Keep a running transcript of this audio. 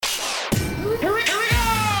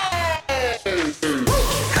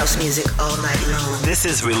music all night long. This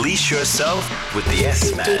is Release Yourself with the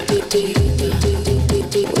S-Man.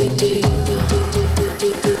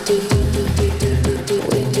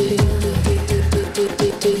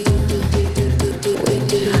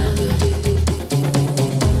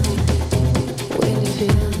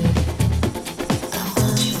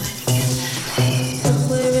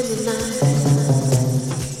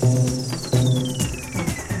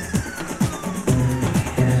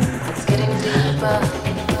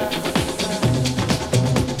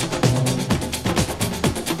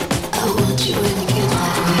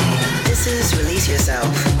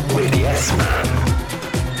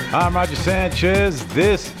 I'm Roger Sanchez.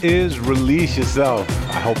 This is Release Yourself.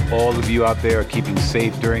 I hope all of you out there are keeping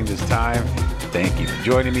safe during this time. Thank you for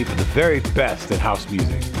joining me for the very best in house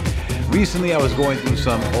music. Recently, I was going through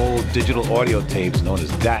some old digital audio tapes known as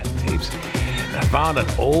DAT tapes, and I found an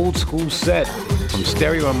old school set from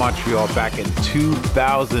Stereo in Montreal back in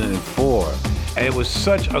 2004. And it was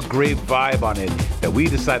such a great vibe on it that we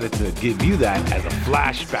decided to give you that as a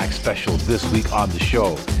flashback special this week on the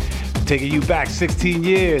show. Taking you back 16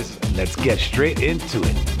 years, let's get straight into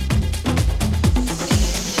it.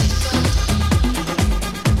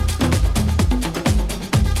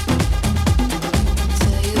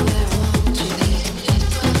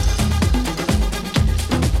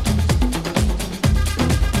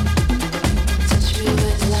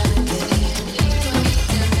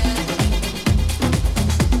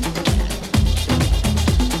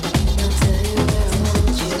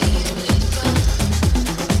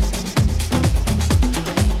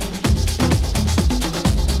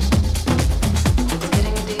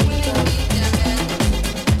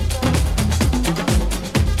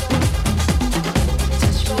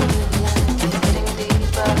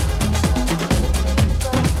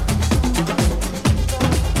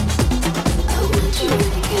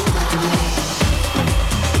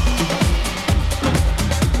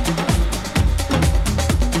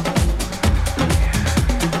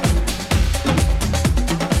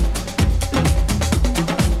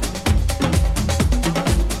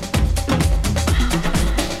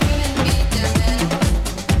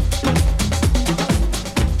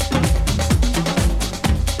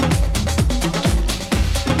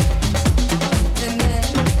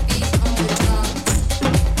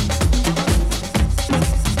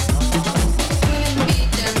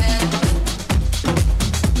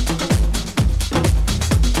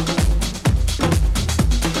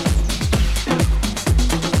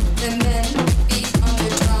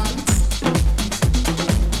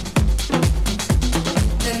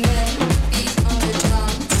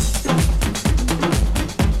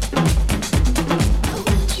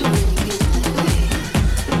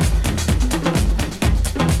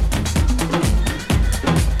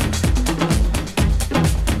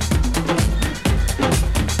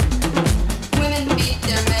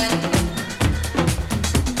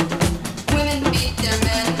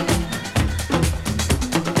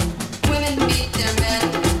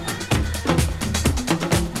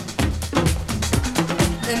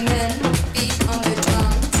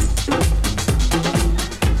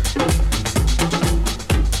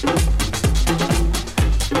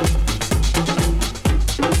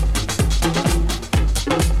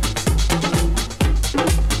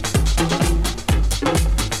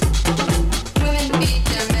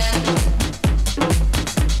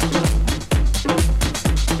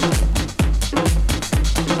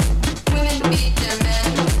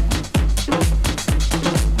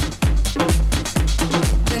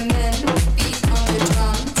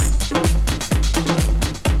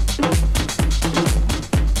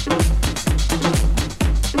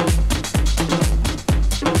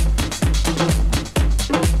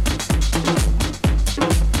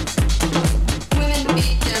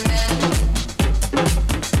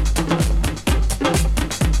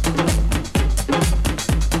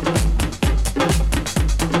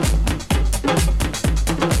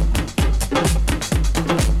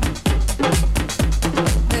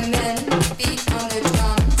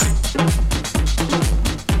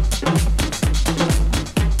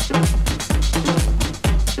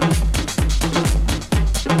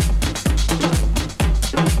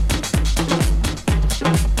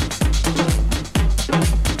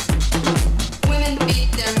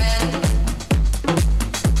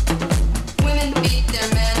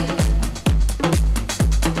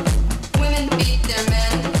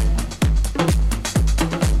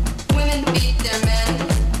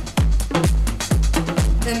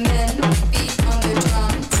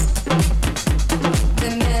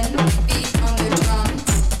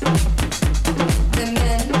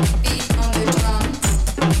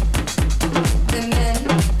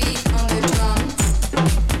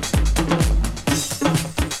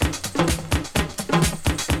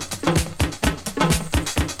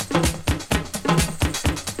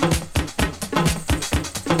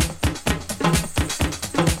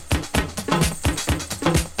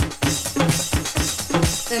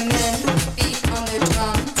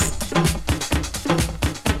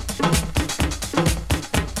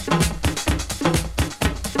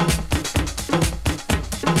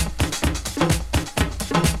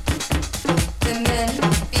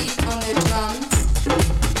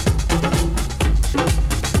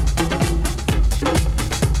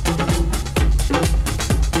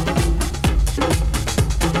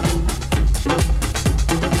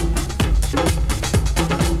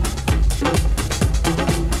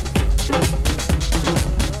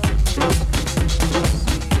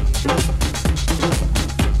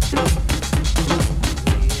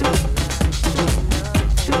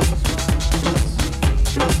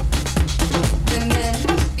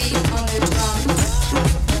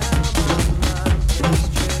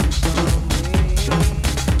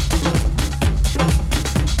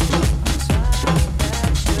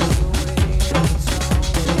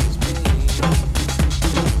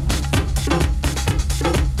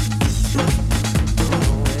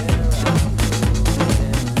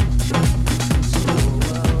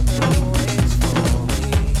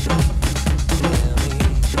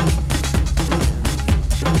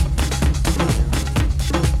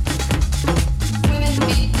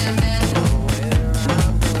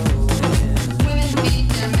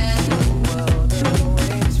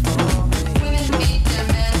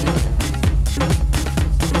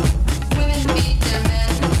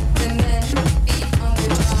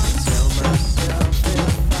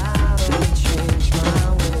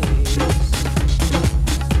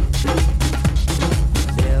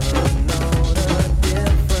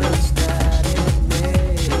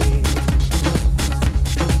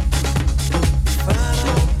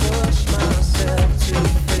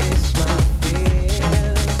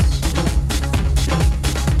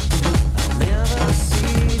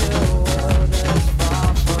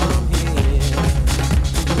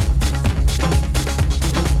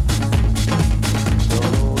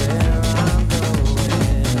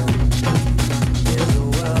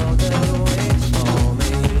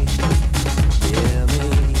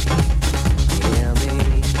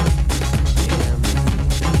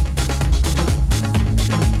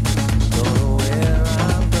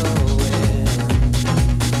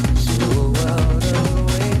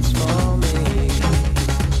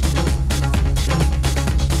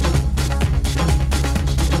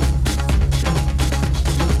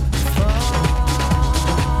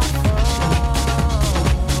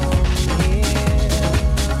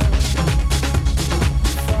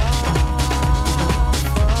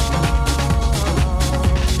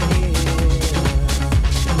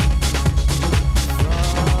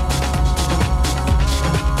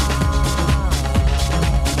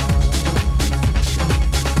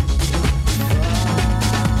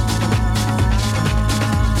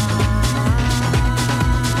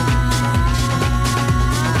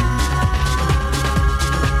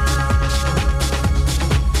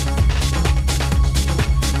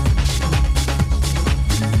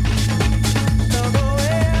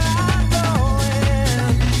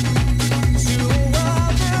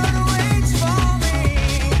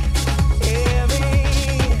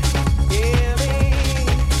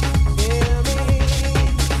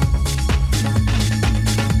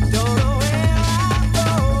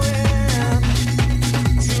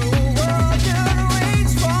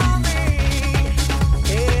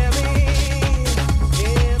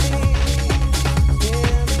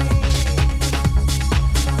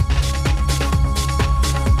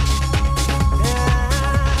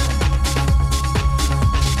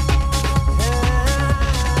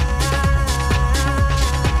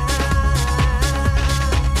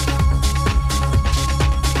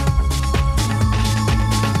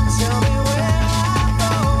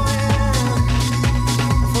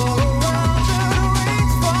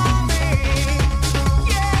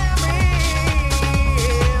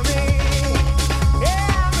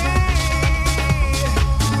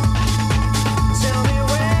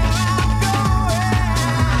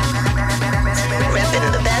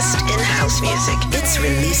 house music. It's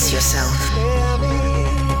Release Yourself.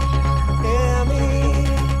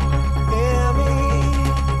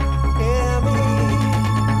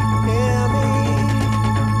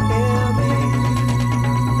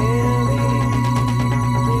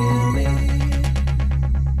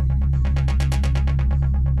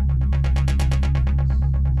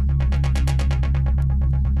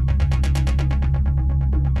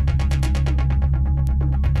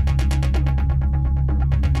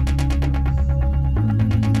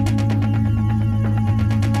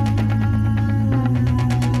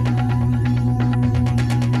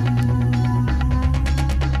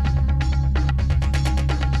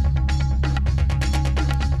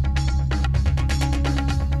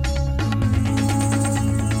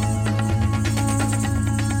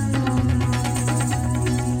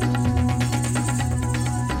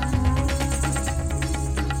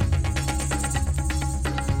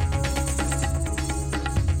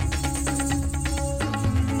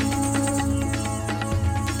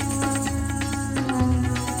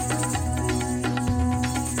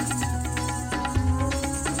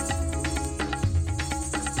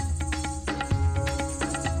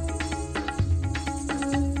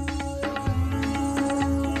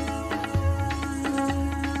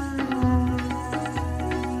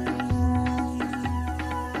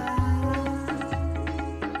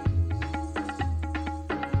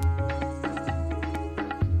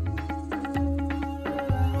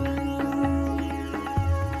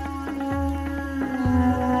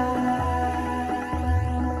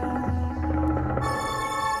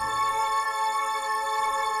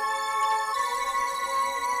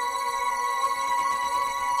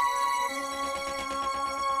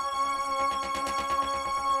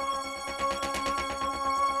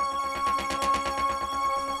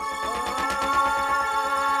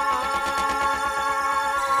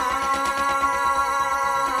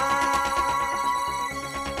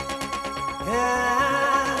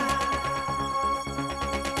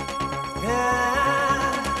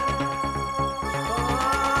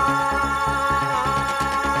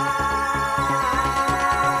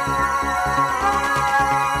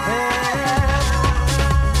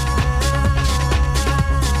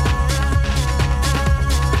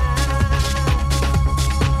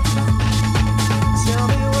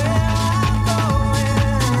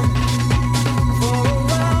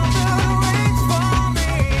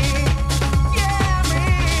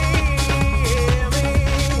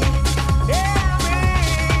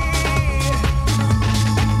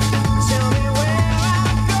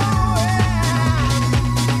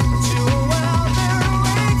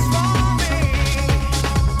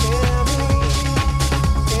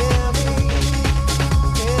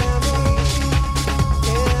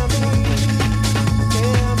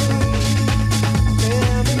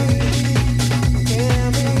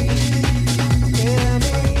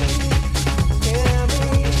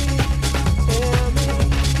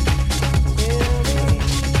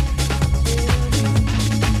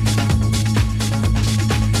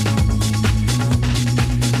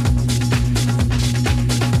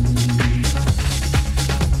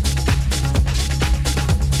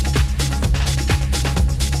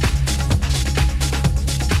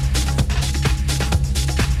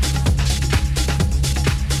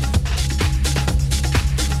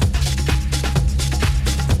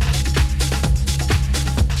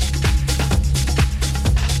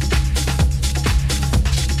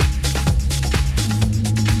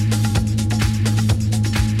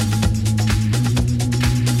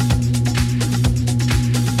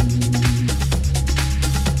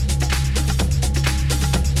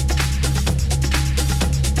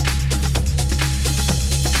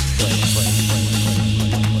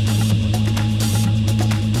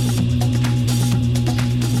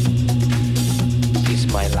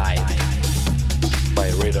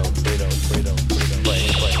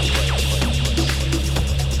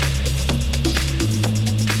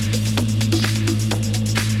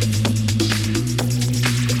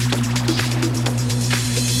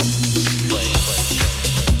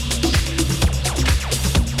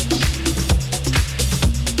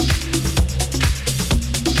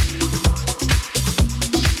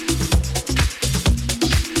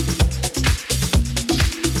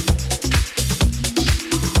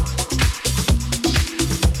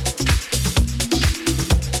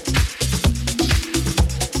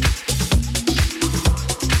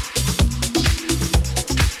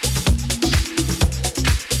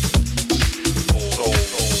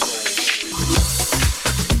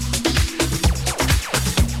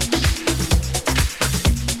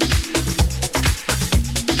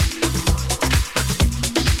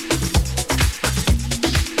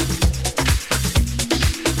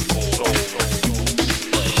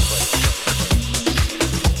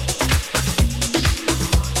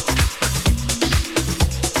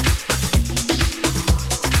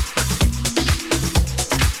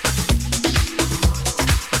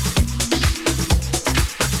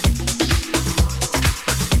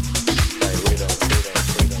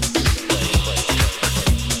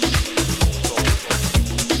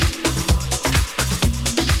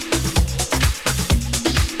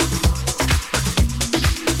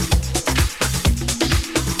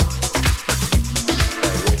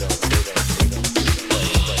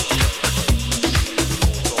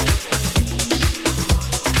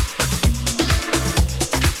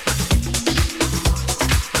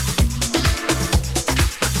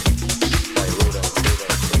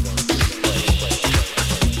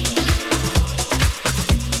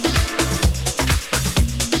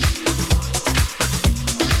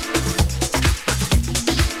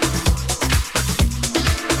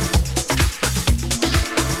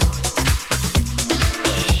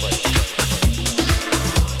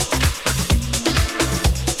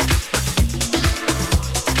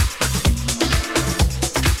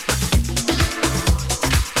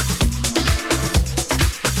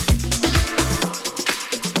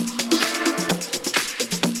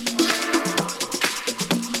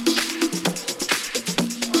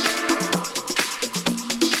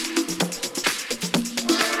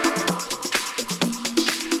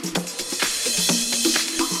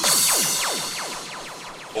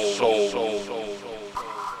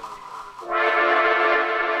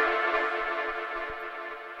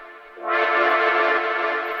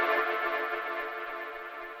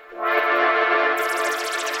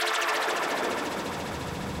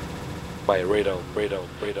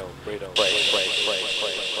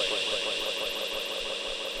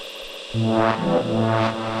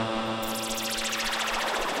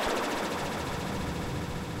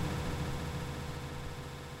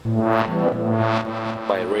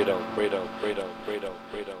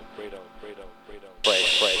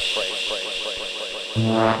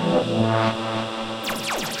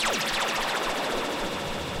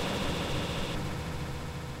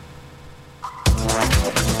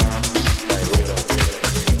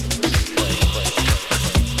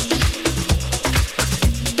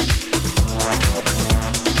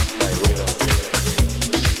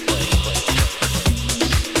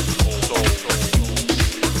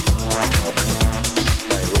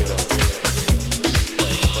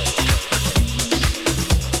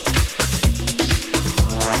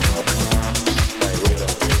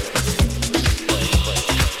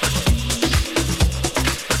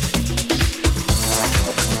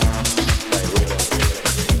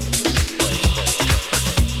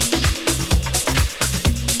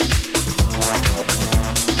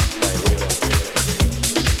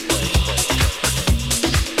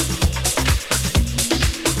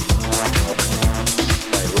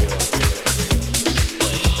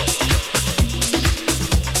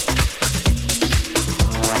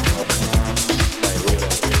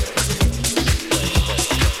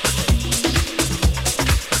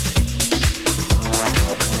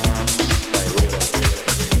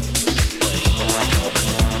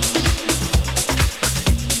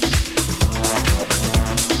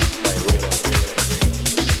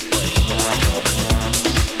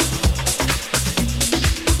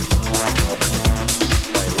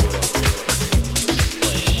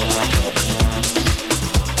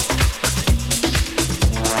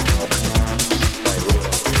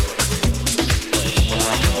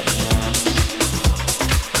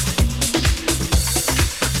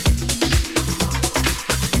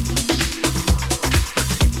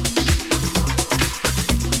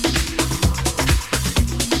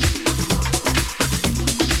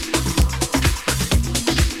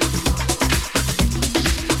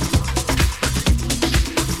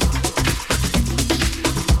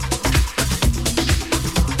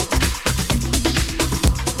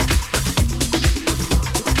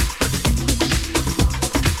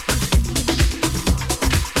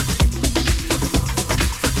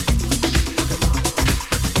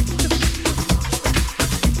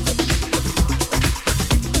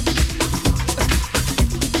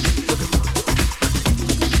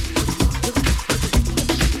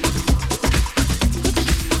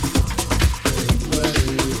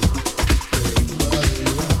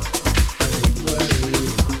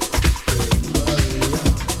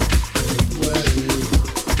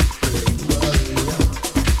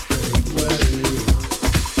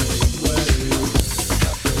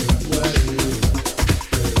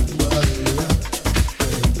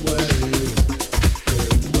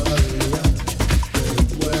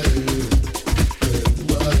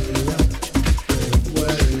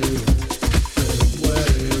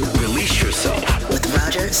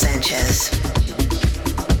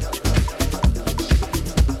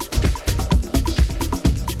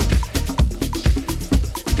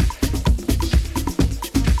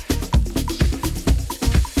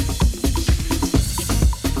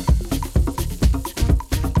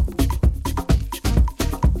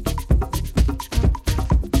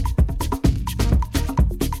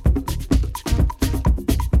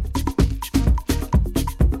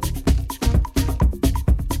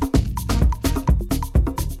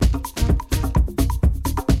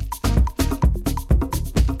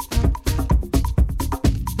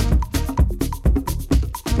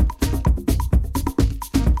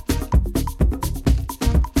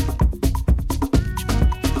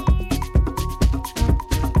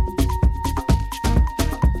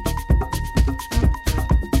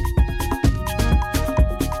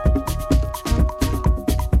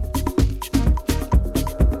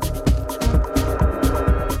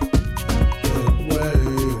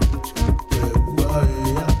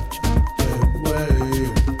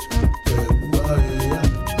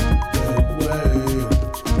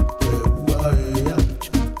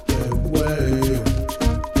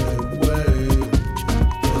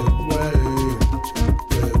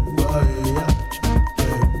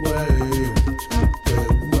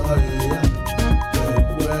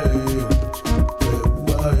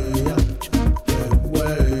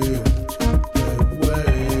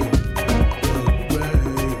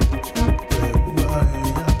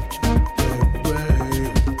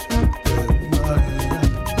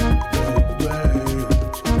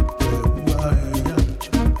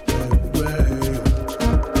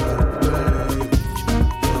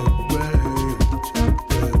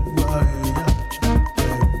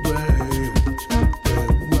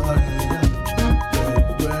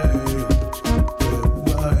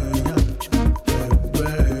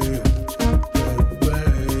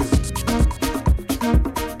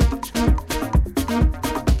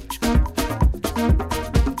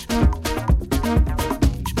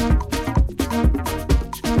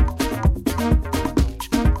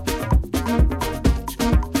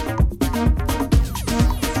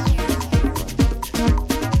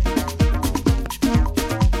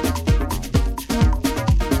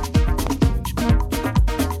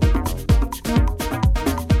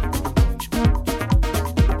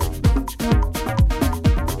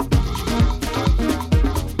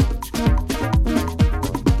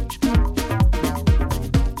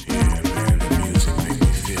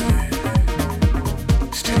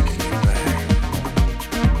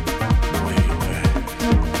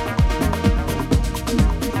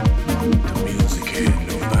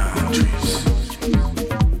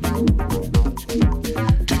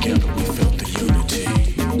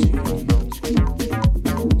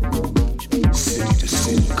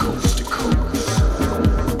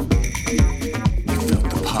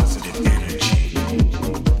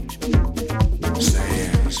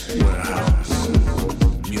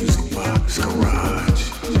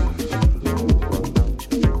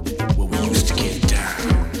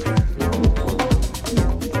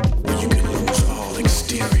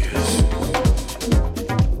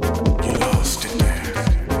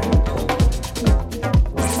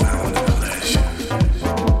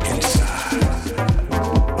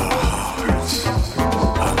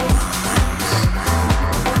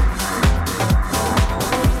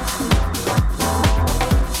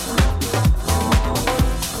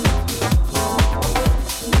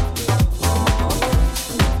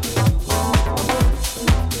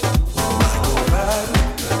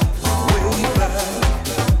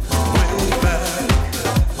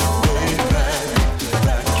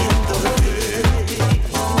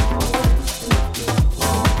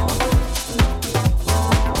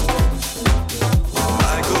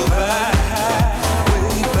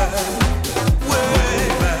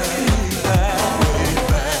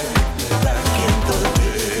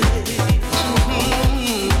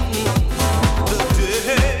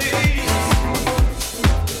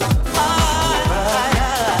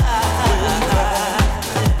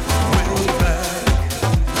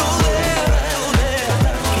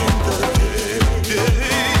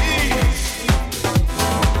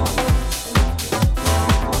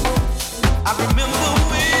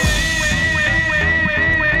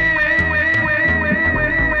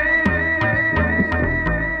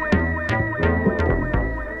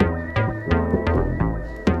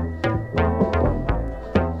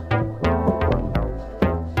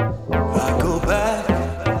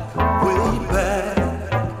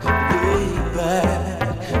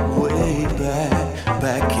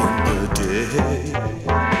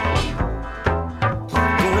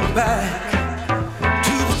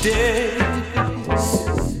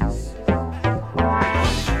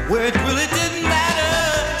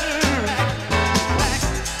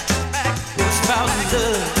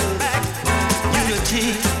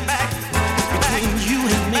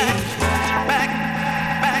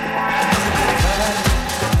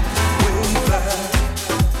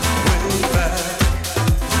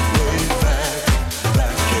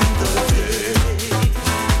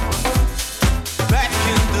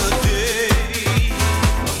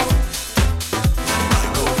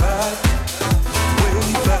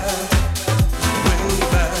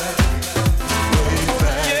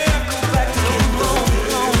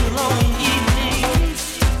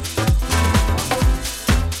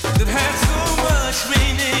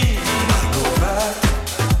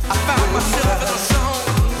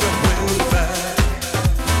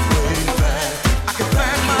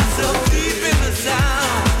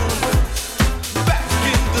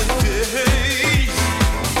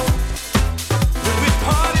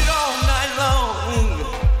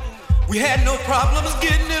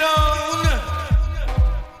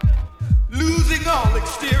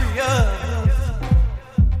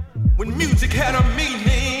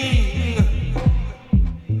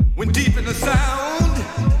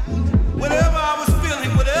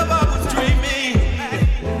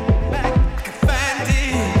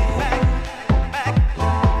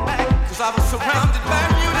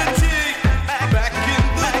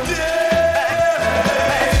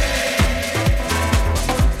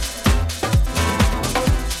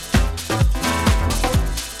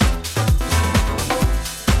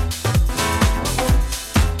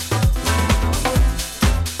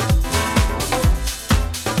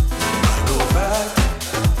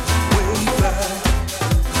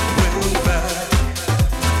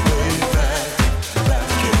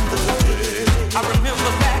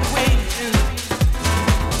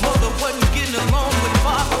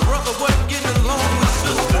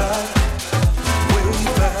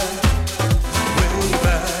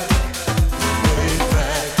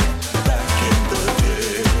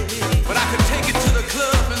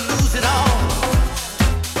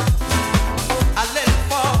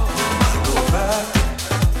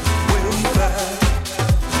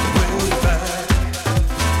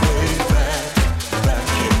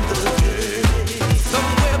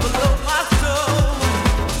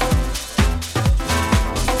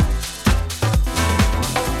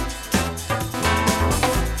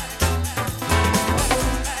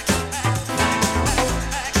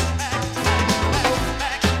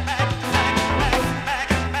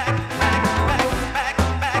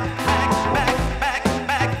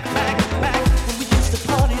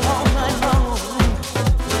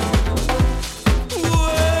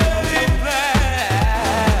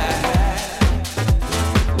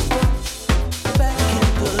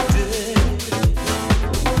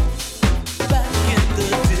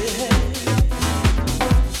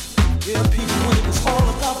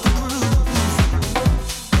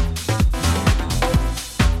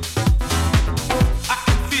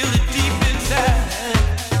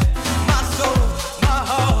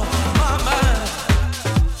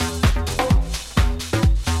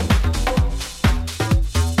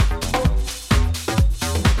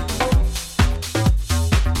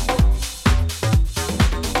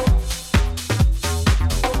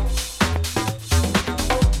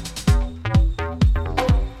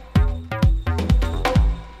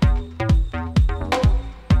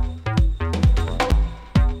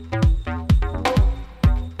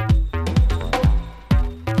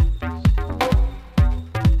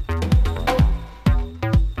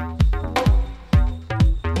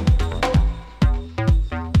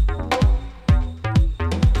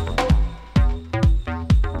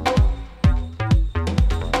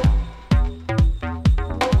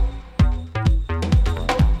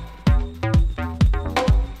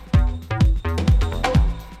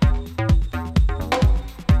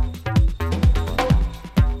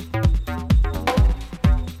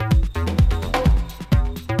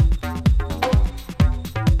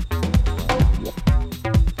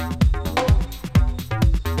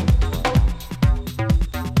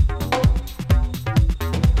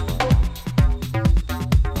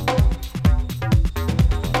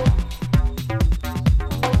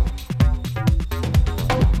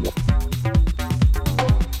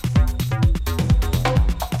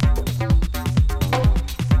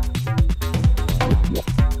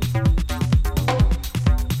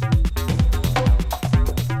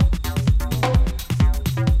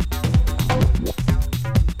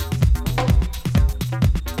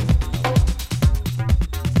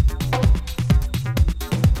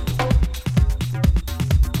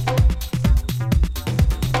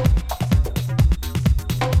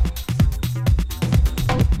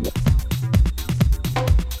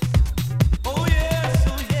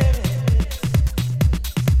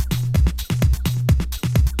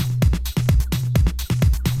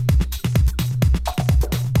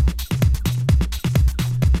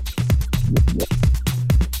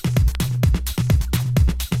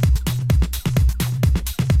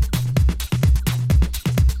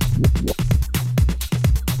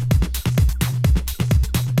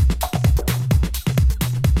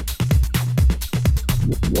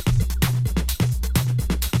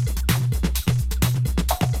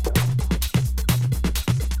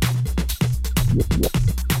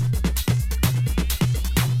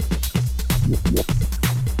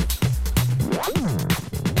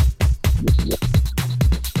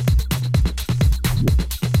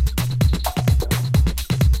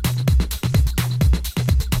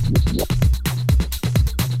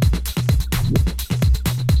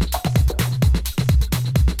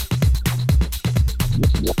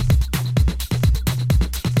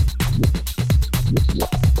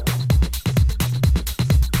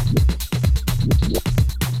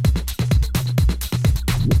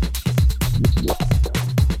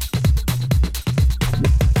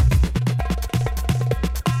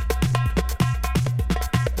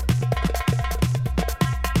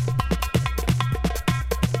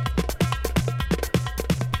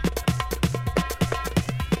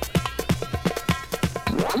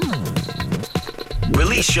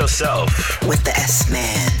 Release yourself with the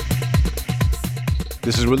S-Man.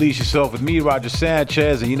 This is Release Yourself with me, Roger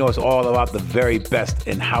Sanchez, and you know it's all about the very best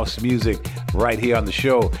in house music right here on the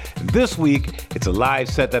show. And this week, it's a live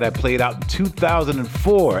set that I played out in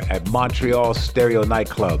 2004 at Montreal Stereo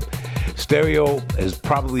Nightclub. Stereo is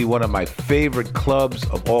probably one of my favorite clubs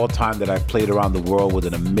of all time that I've played around the world, with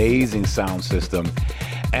an amazing sound system.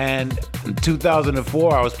 And in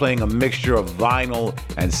 2004, I was playing a mixture of vinyl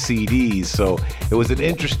and CDs, so it was an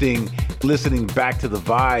interesting listening back to the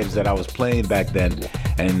vibes that I was playing back then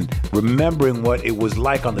and remembering what it was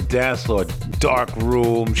like on the dance floor. Dark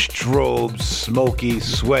room, strobes, smoky,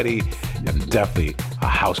 sweaty, and definitely a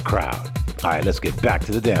house crowd. All right, let's get back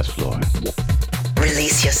to the dance floor.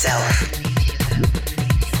 Release yourself.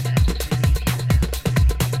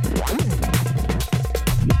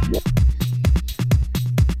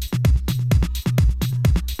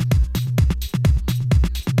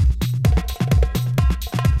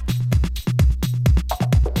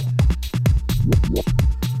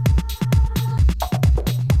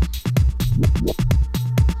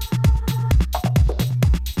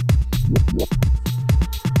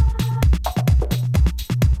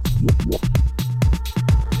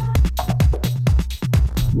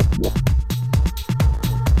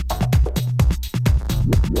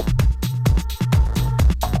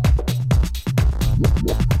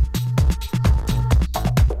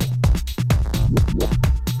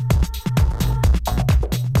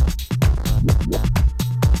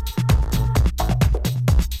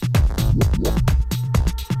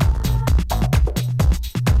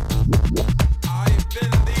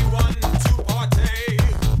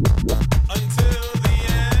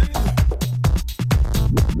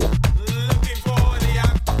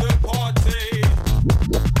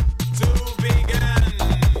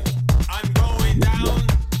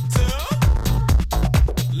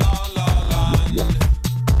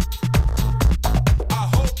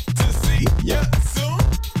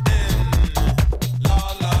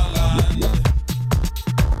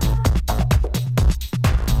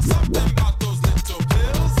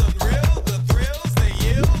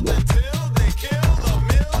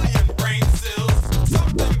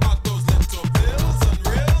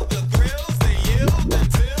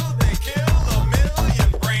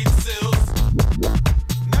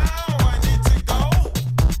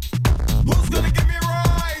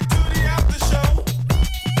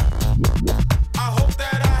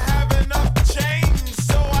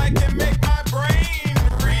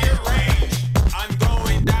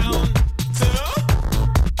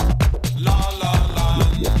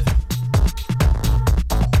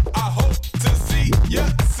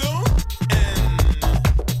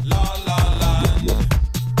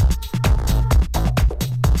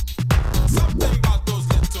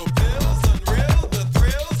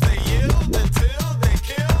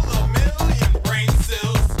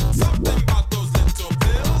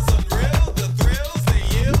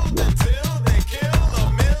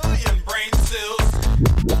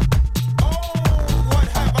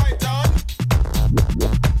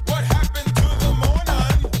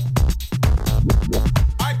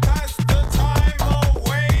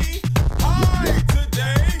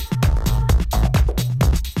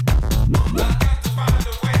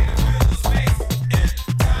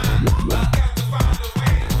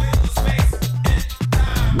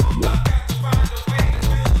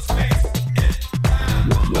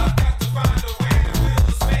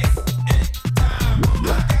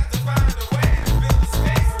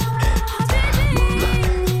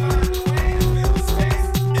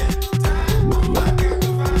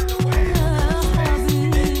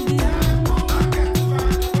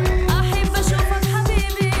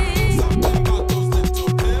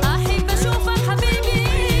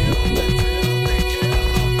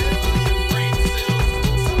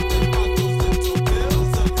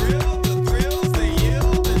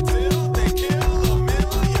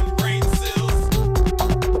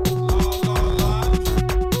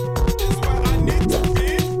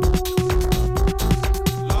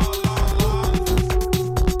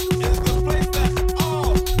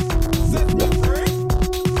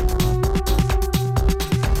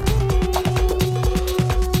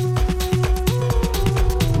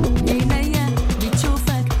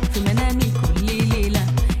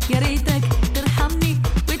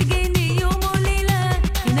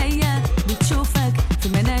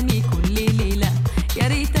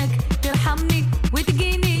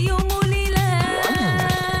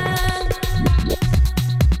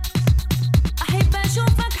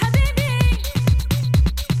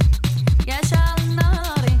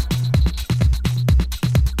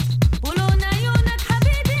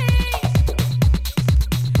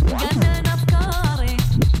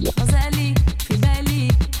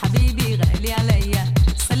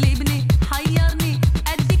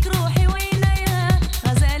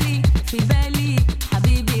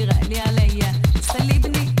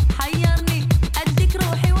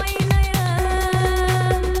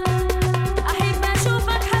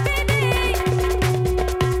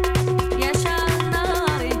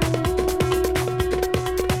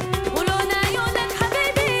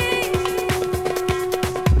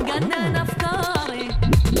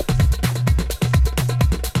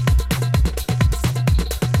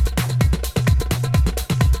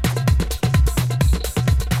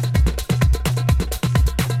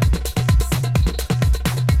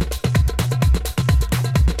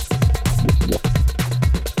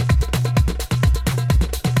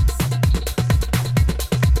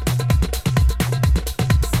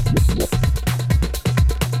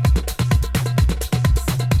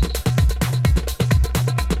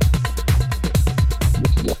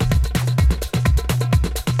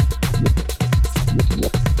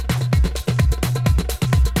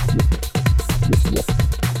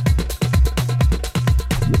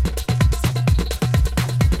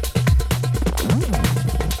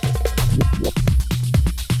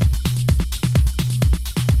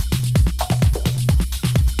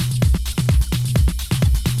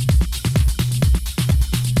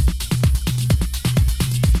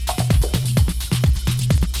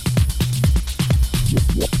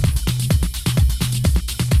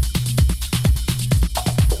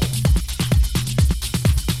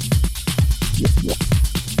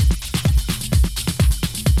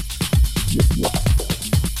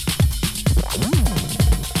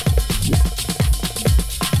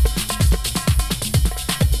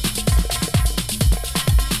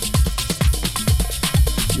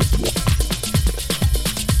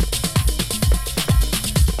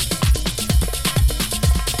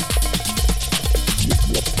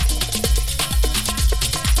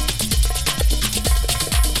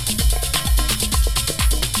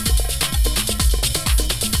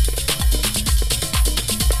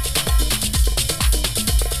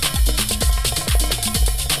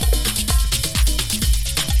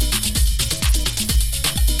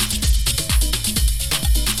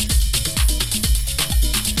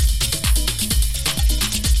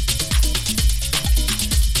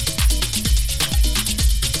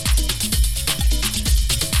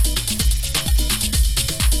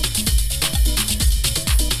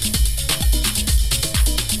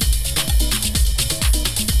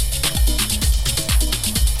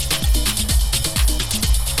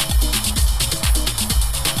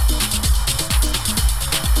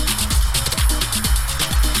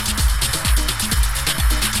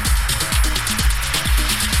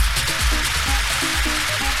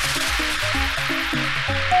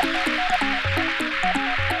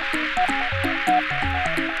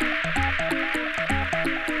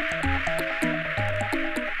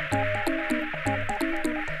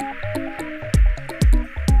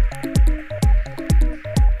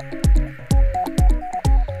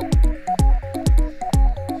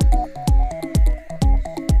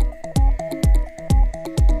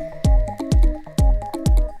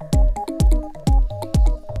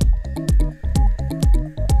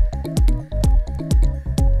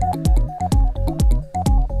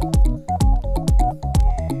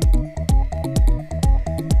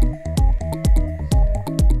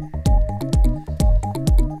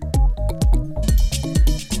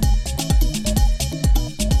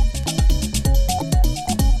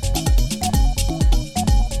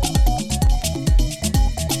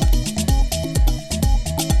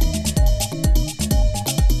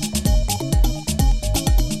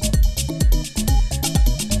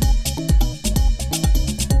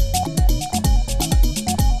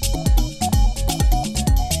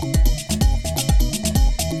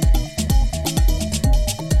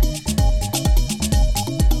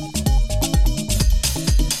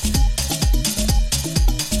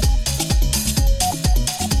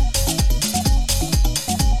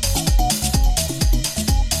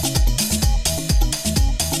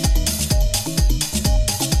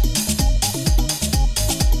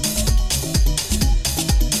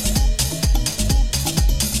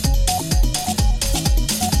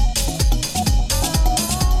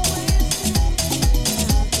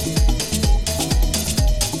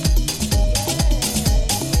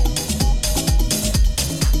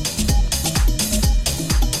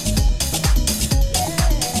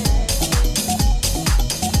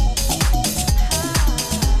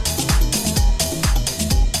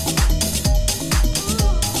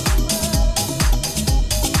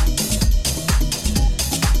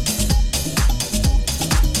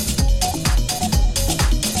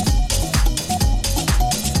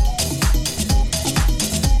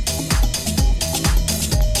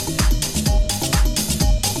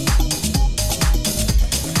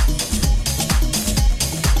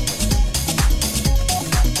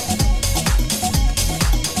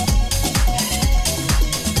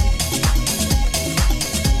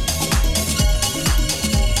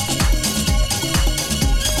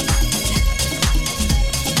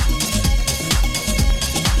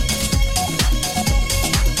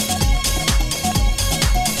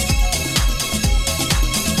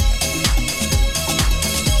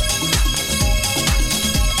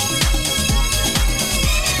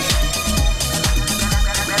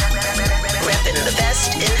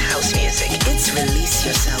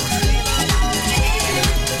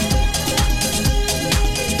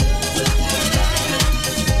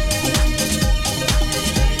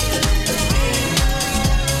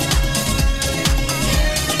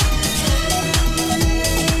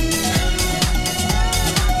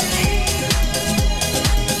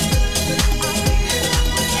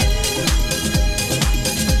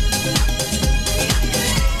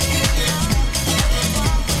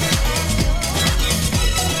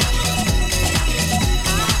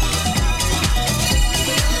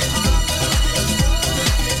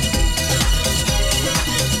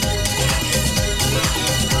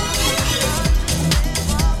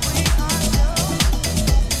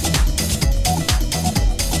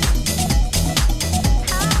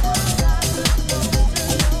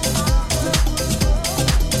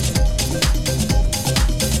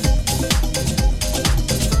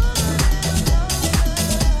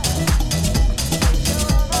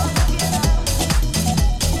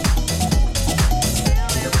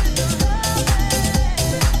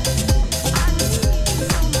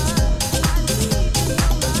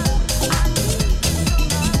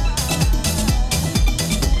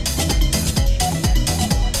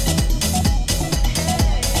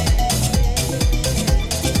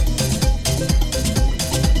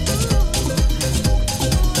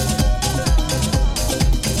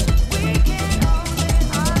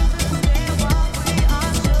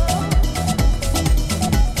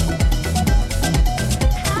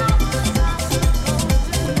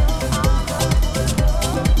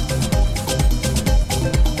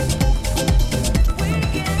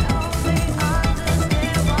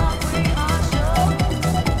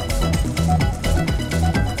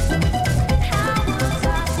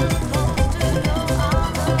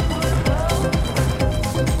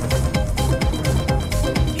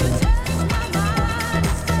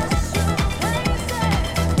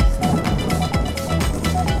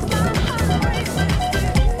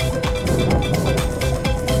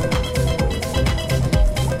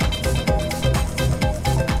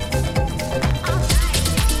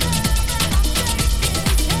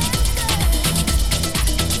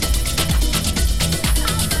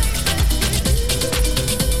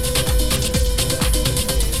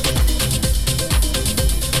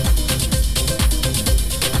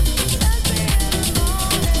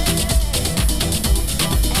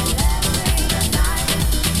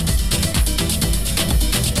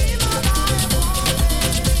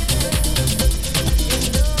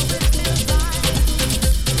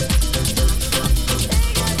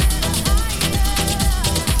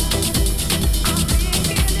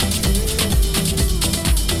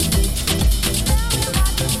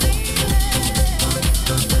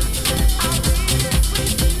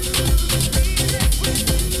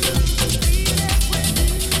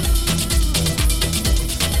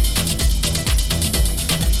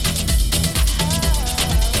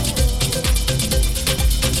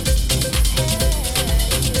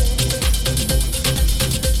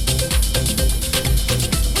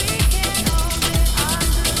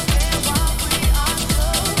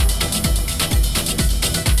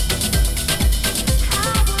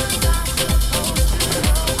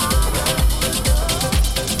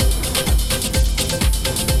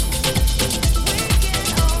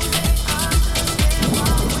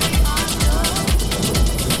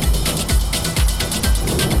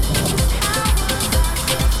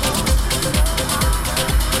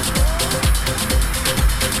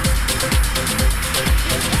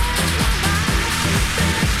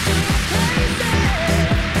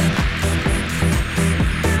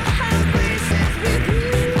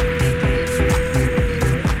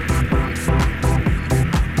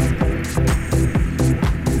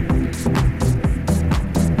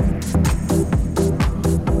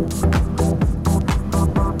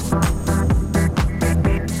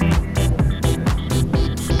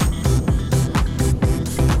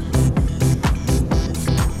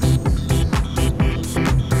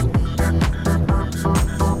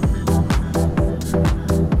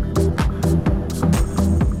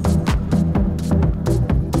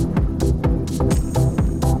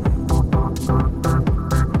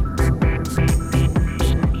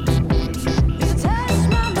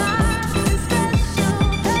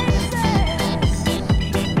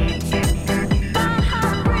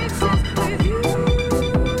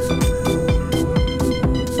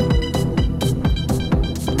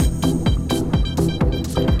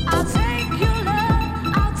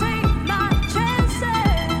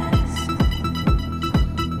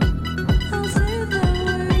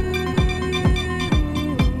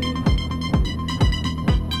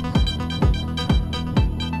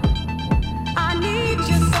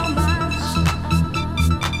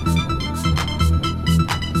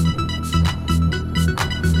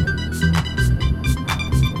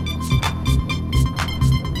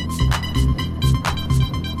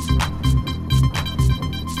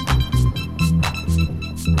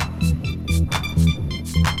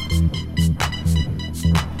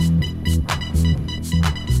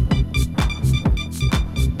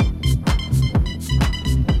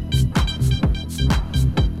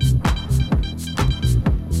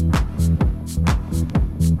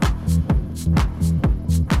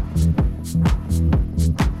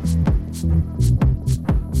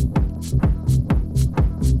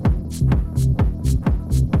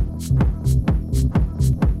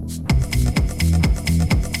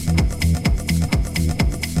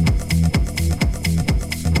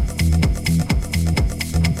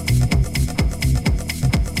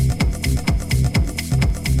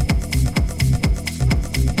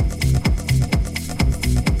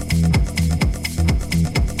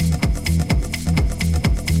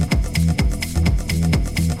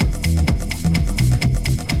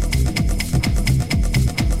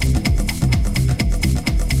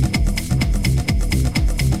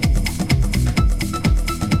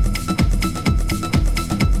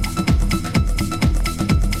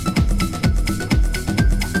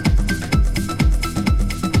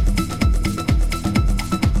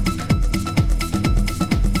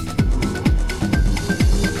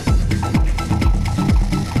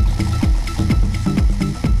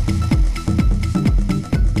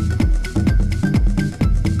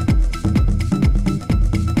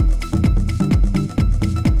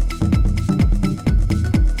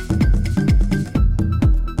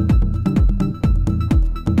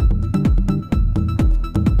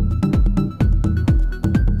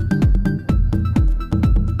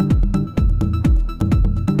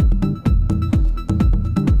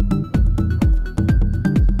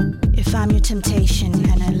 If I'm your temptation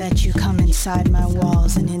and I let you come inside my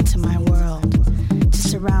walls and into my world, to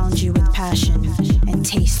surround you with passion and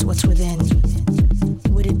taste what's within,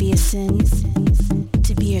 would it be a sin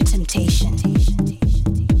to be your temptation?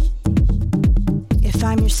 If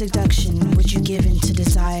I'm your seduction, would you give in to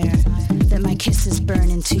desire? Let my kisses burn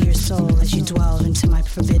into your soul as you dwell into my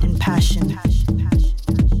forbidden passion,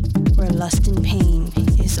 where lust and pain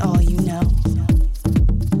is all you know.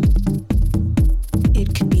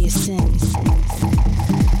 It could be a sin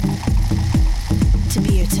to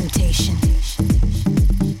be your temptation.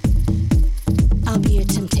 I'll be your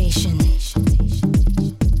temptation.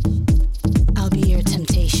 I'll be your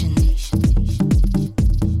temptation.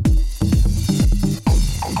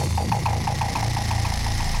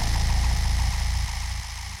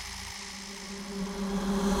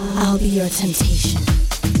 I'll be your temptation.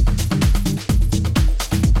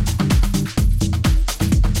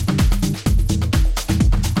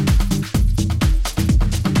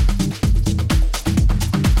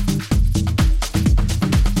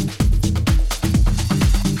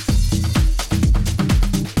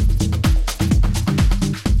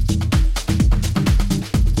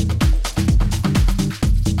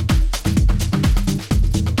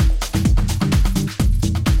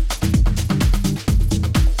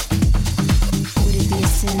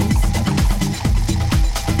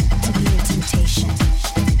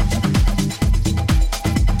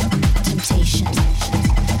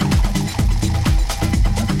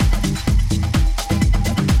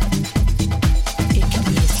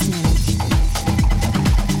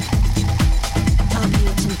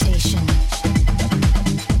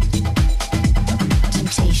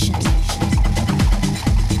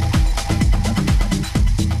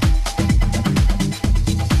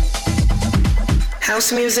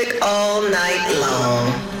 House music all night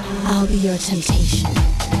long. I'll be your temptation.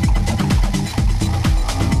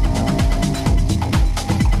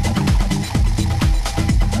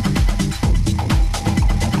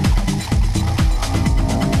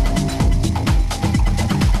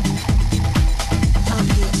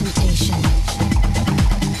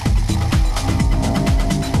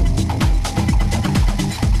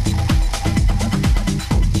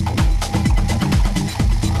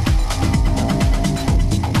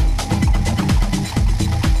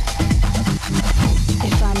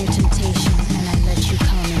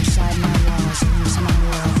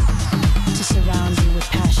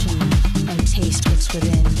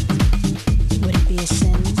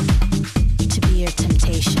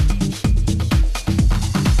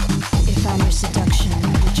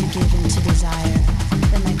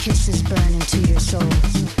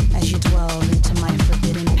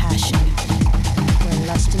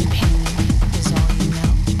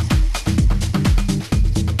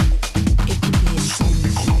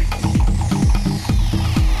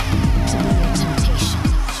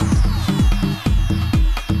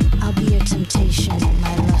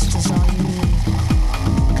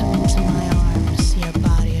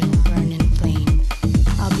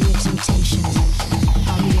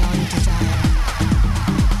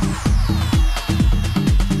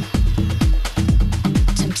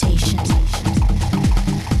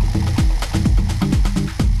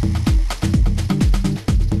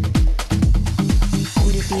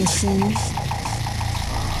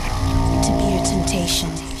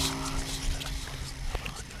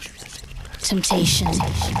 Temptation.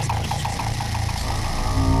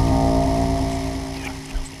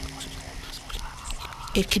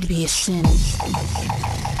 It could be a sin.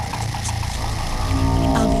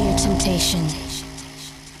 I'll be your temptation.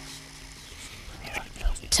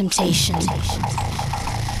 Temptation.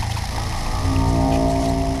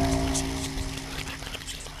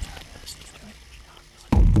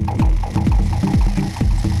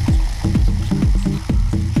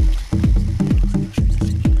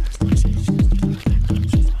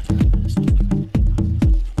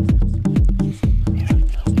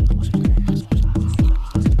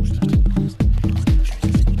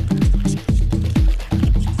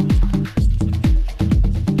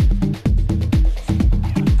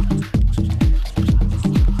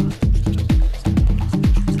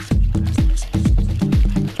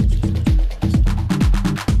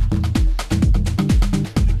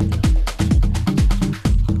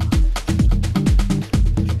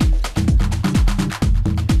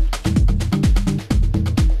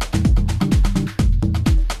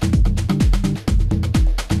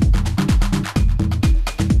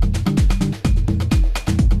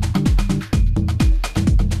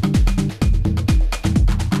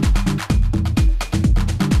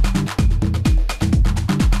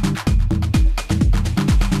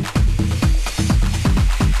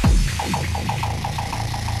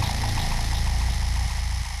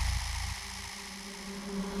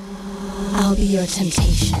 I'll be your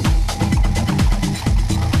temptation.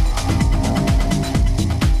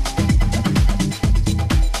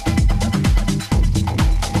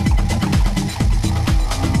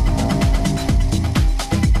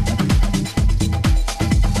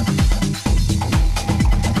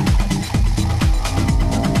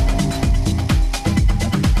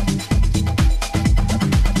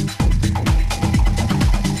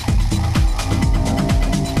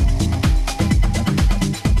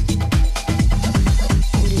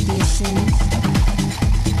 Would it be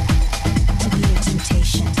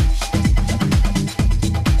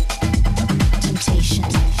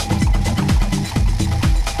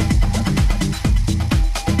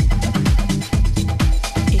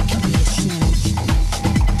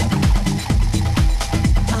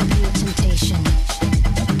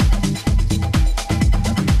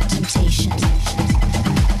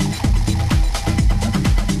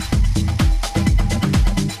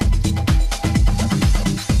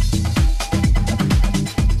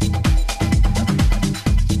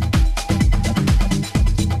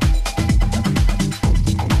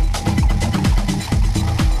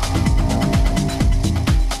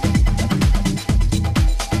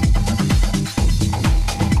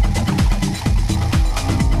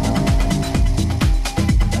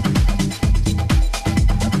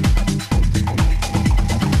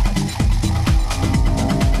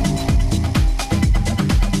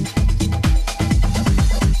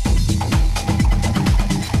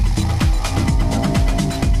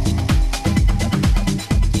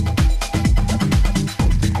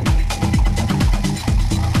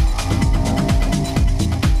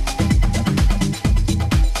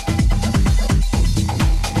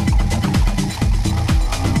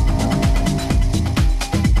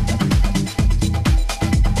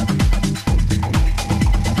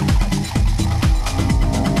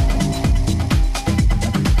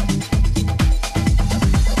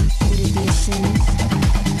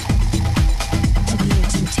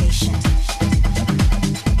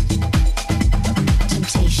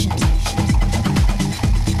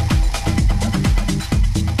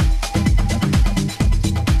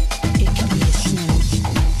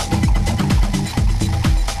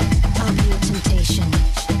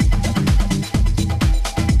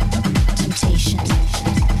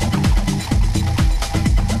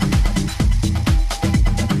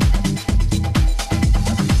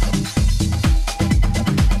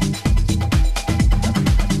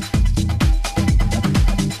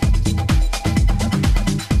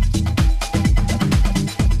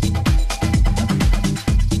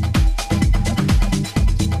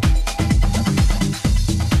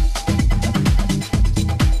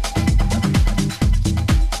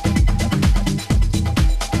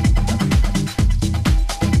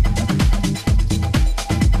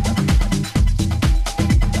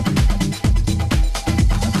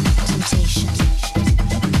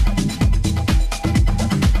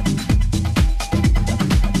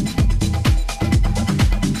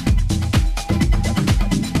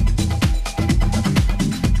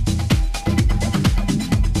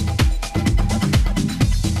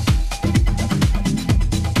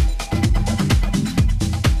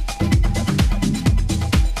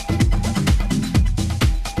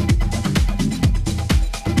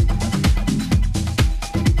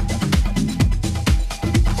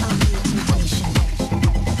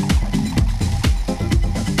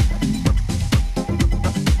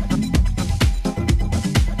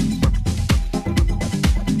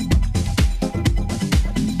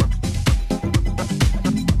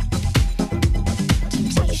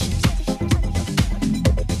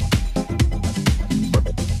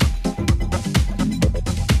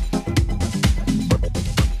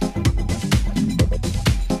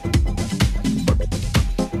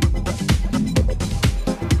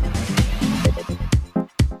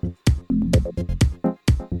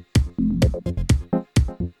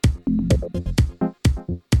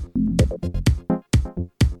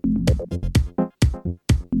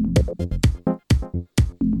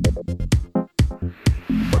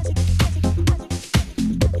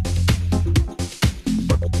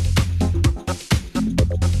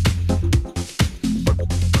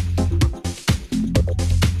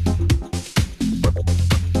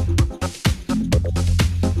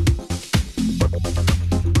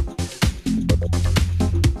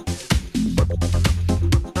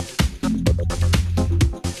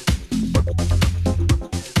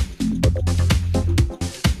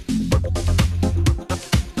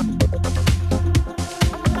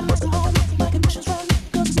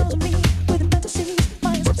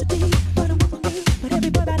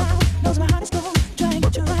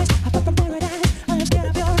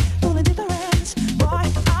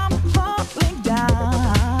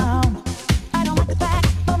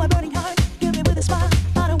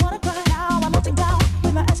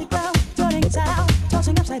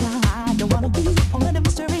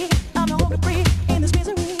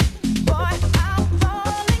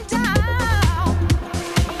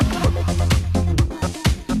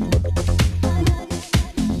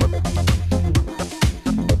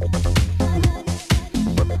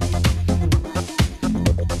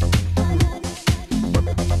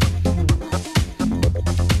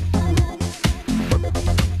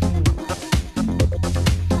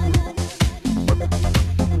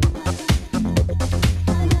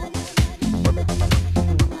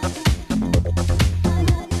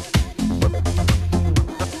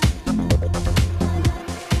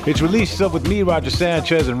It's Release Yourself with me, Roger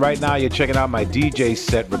Sanchez, and right now you're checking out my DJ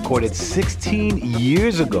set recorded 16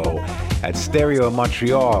 years ago at Stereo in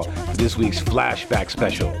Montreal for this week's Flashback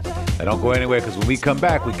Special. Now don't go anywhere, because when we come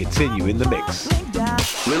back, we continue in the mix.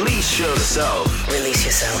 Release yourself. Release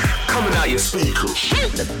yourself. Coming out your speakers.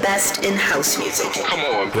 The best in house music. Come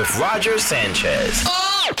on. With Roger Sanchez.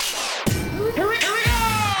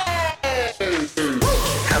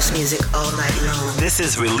 House music all night long. This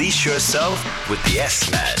is Release Yourself with the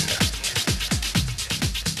S-Man.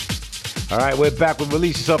 All right, we're back with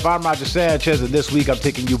Release Yourself. I'm Roger Sanchez, and this week I'm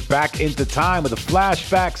taking you back into time with a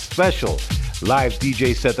Flashback Special live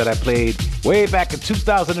DJ set that I played way back in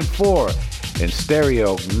 2004 in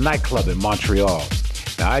Stereo nightclub in Montreal.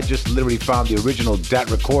 Now, I just literally found the original DAT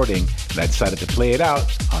recording, and I decided to play it out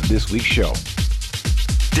on this week's show.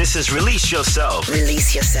 This is Release Yourself.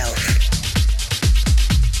 Release yourself.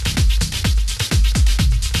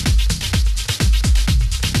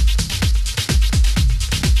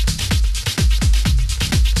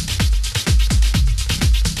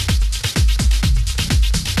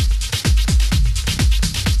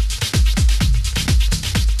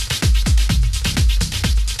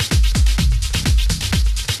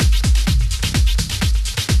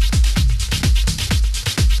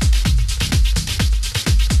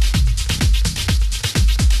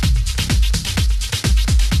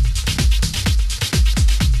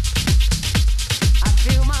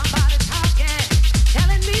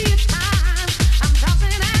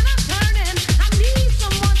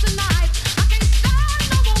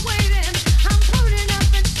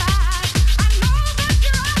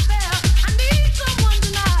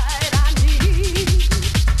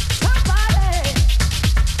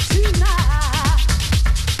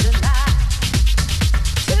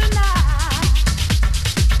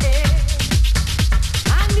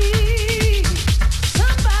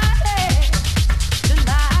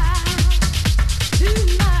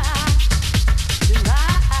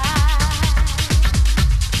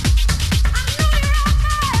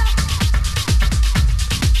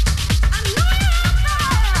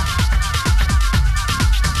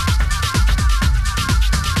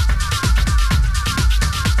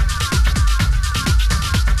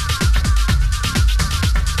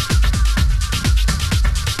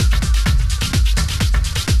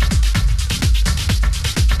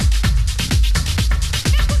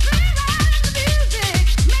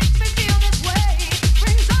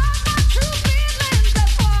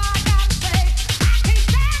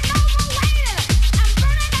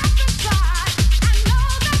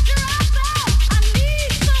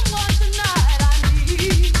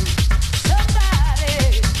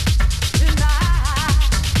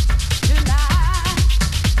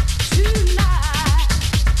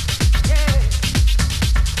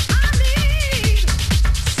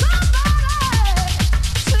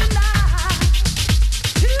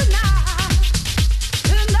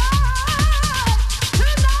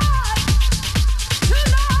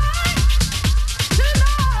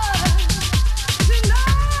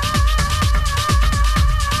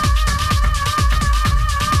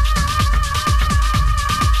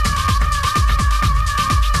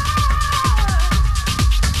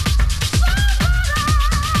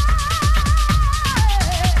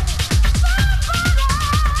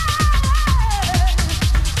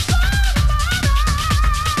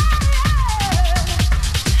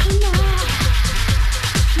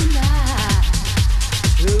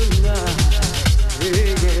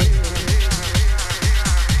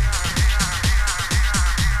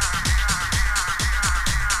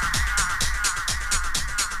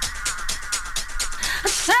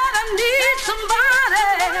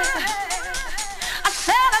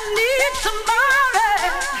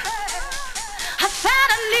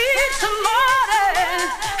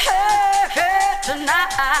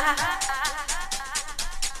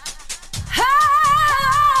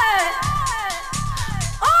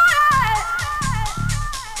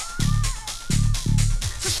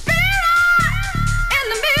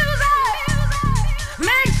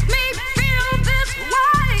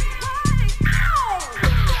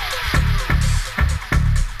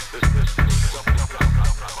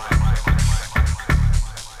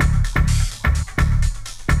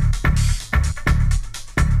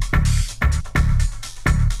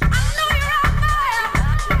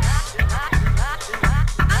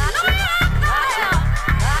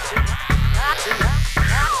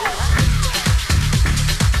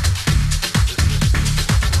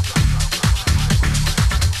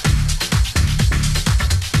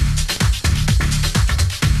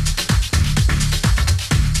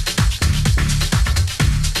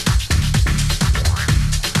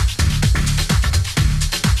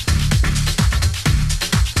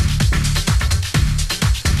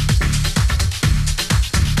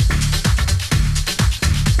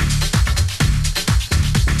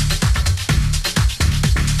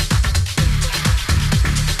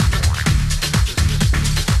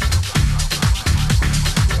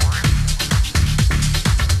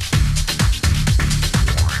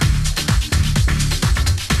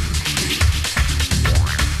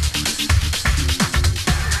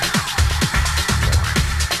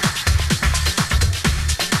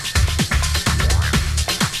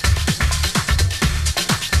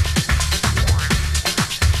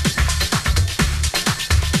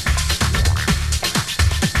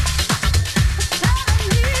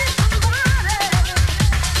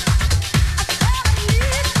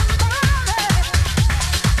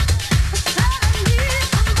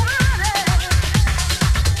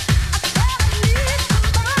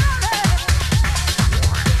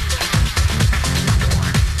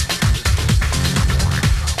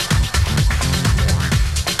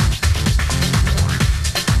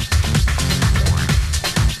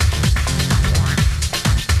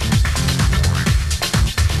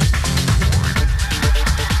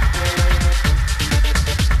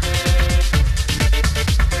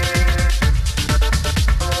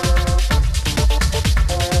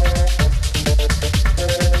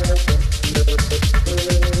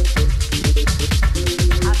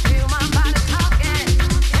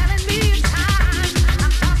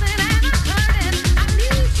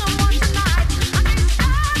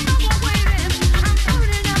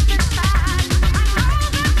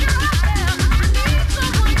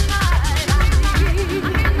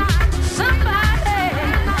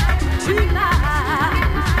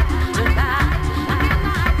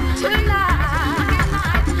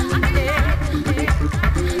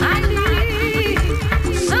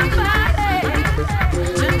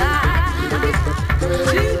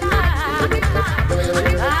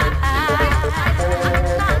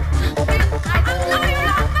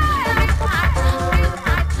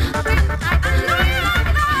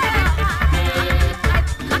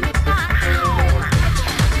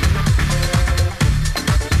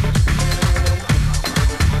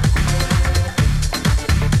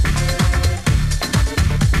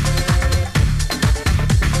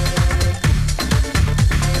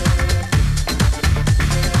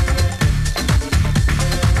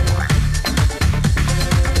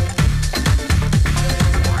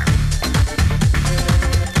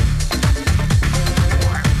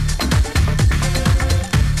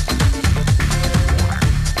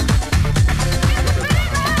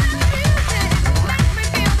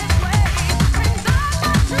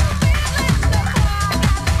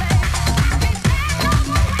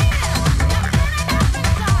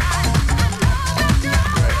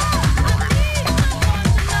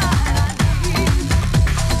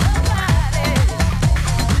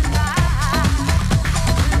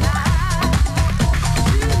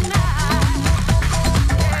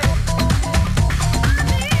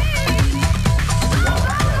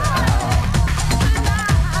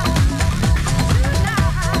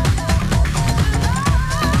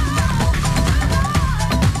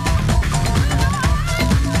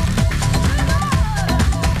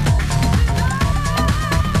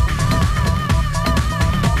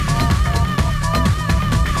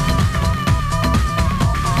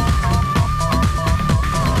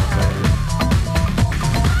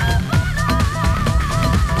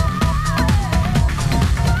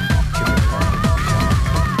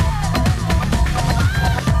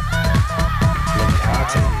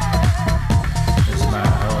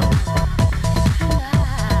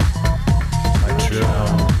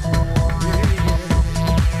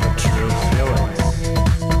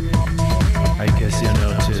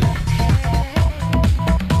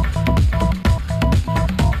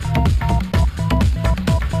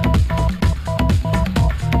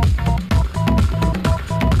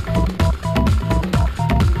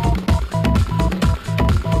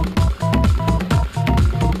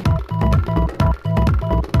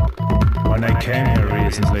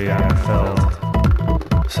 recently I felt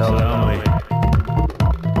so lonely.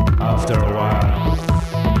 After a while,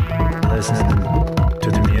 listening to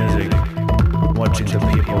the music, watching the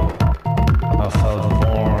people, I felt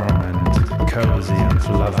warm and cozy and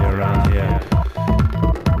fluffy around here.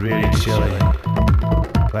 Really chilly,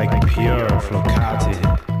 like pure flocati.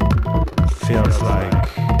 Feels like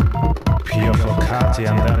pure flocati,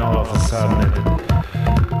 and then all of a sudden it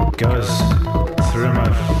goes through my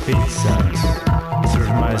feet and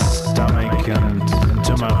through my stomach and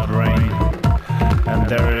into my brain, and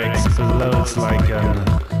there it explodes like an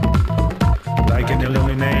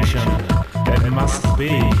illumination. It must be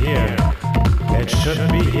here. It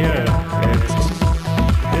should be here.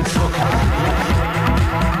 It's flocati.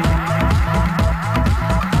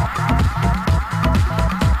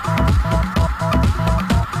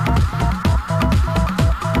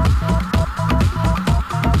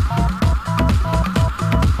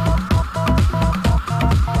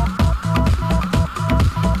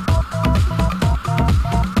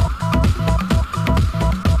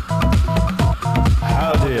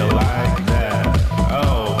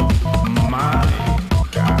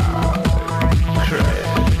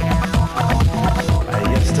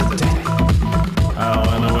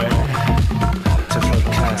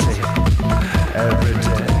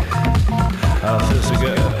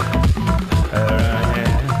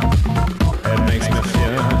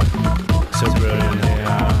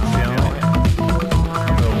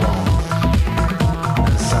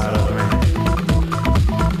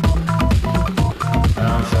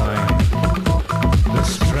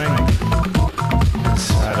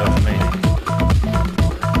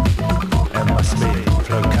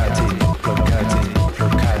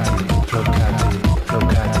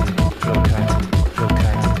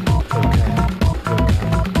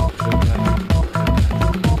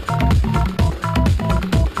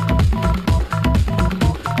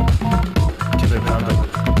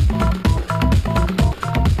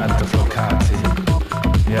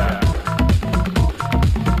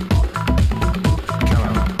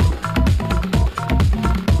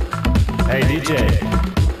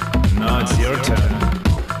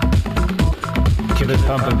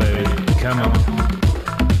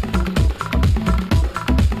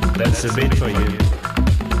 That's a beat for you.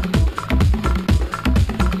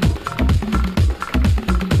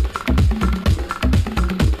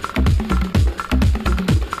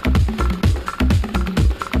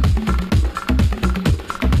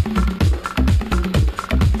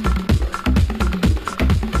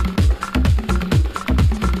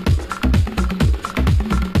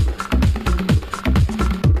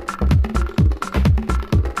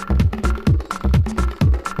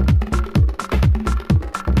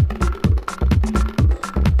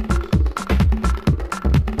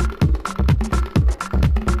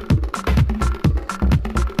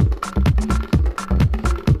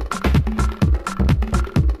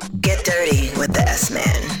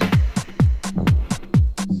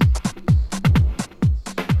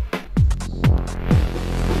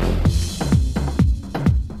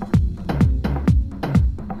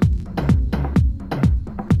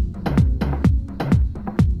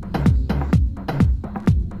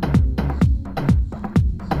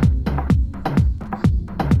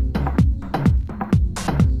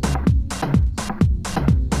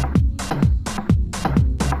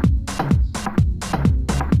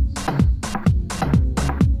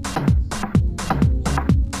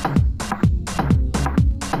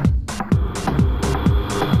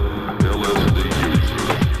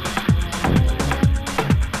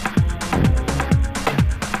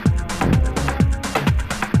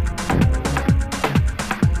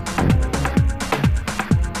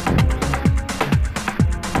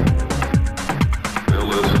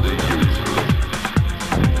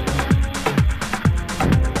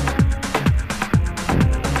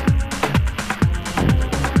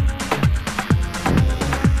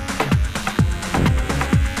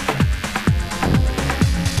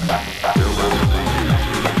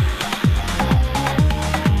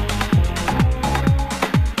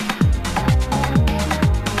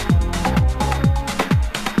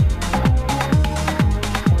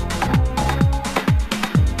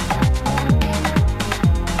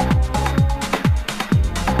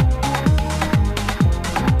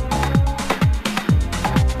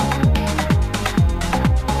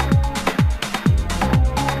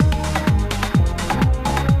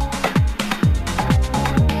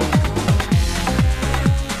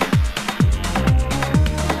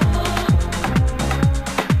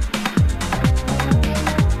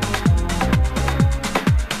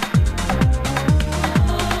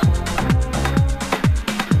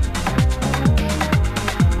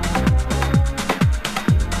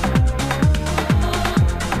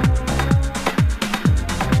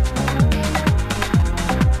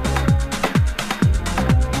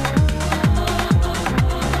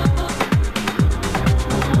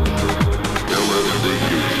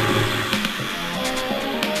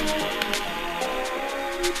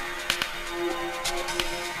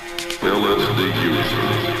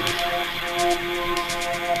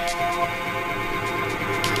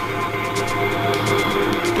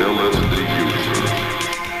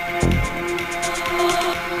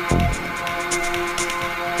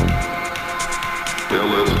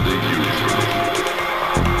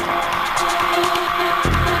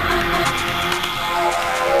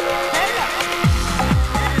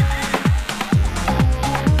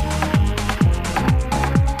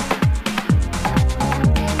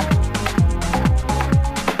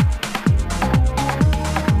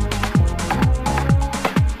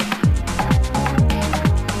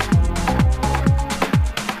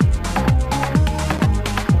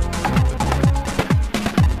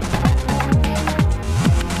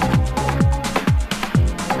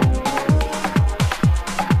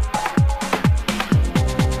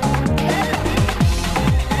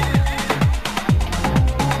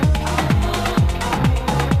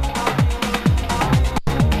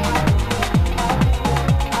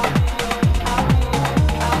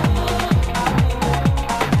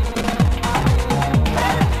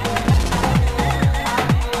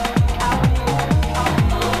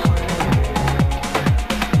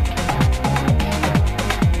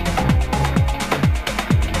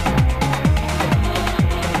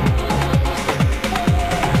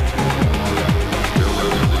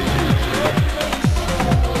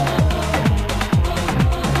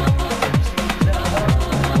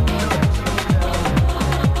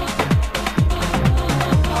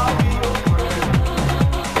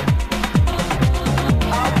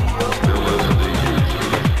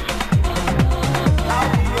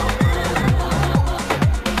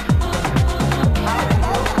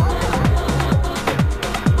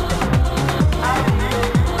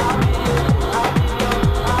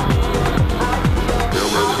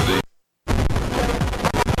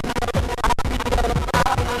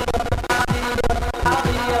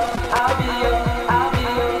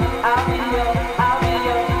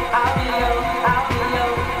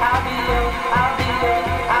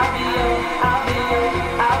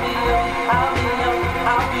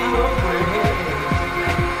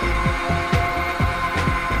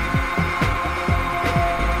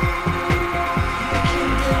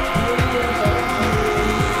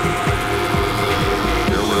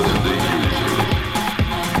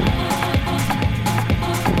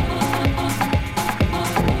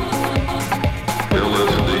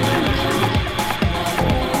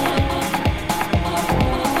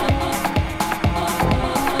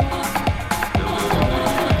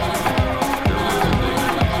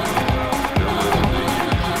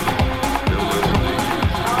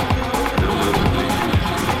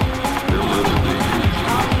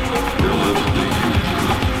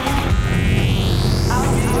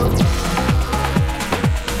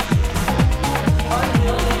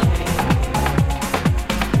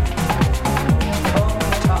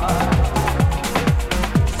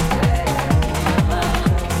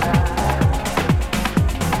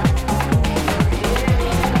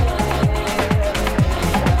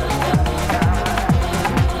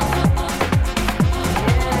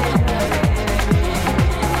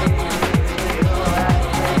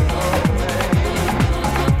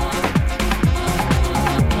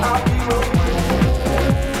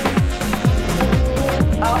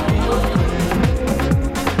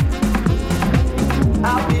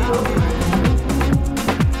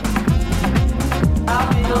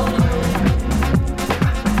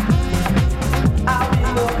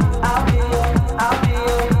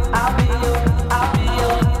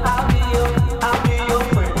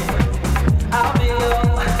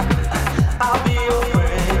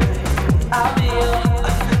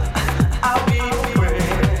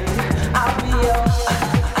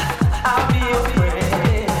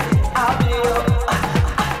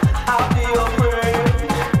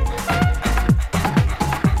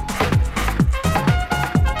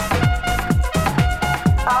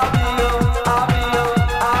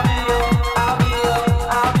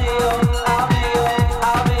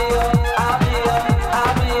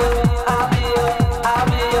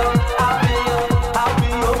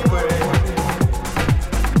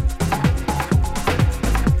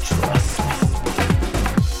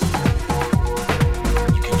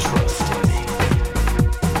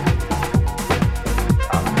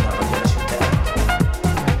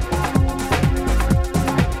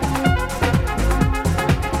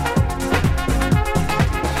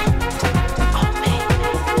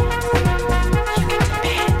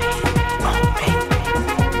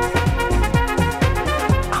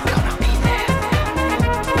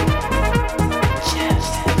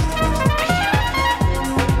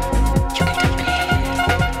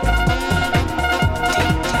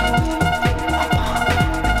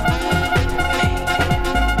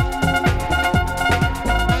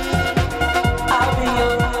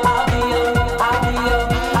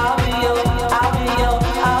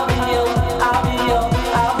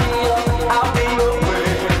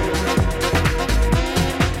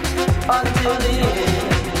 until the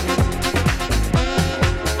end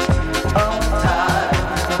of time.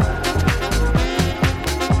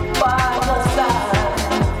 By your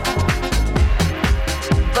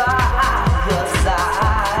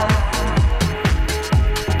side,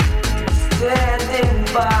 standing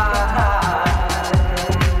by.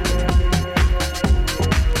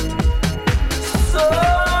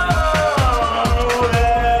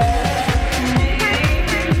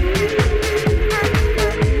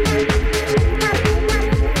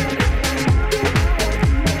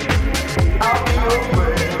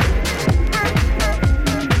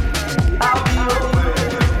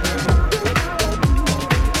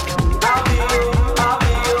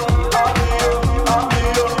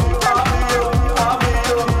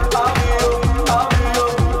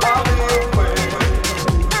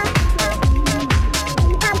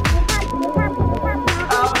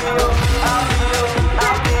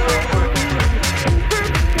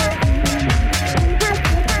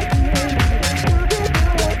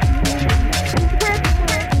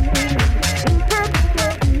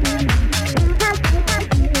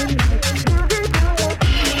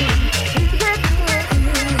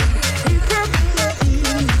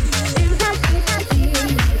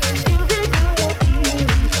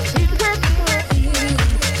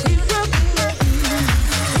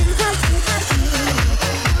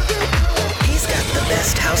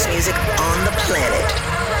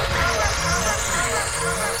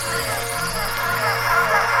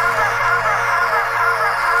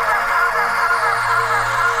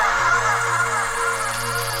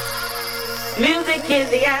 Music is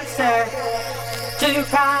the answer to your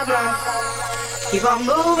problems. Keep on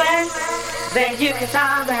moving, then you can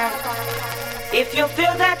solve it. If you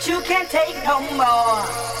feel that you can't take no more,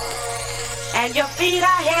 and your feet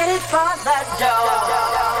are headed for the door,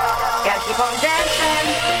 gotta keep on dancing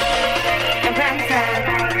and prancing,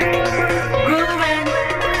 grooving,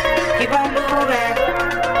 keep on moving,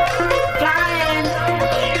 flying,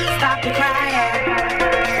 stop your crying,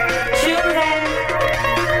 shooting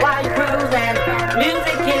while you're cruising.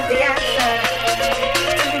 Music is the answer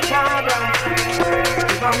to your problems.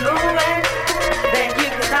 Keep on moving, then you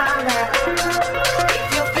can solve it. If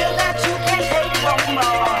you feel that you can't take no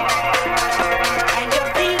more, and your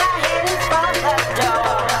feet are headed for the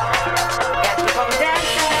door, gotta keep on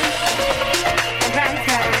dancing and prancing.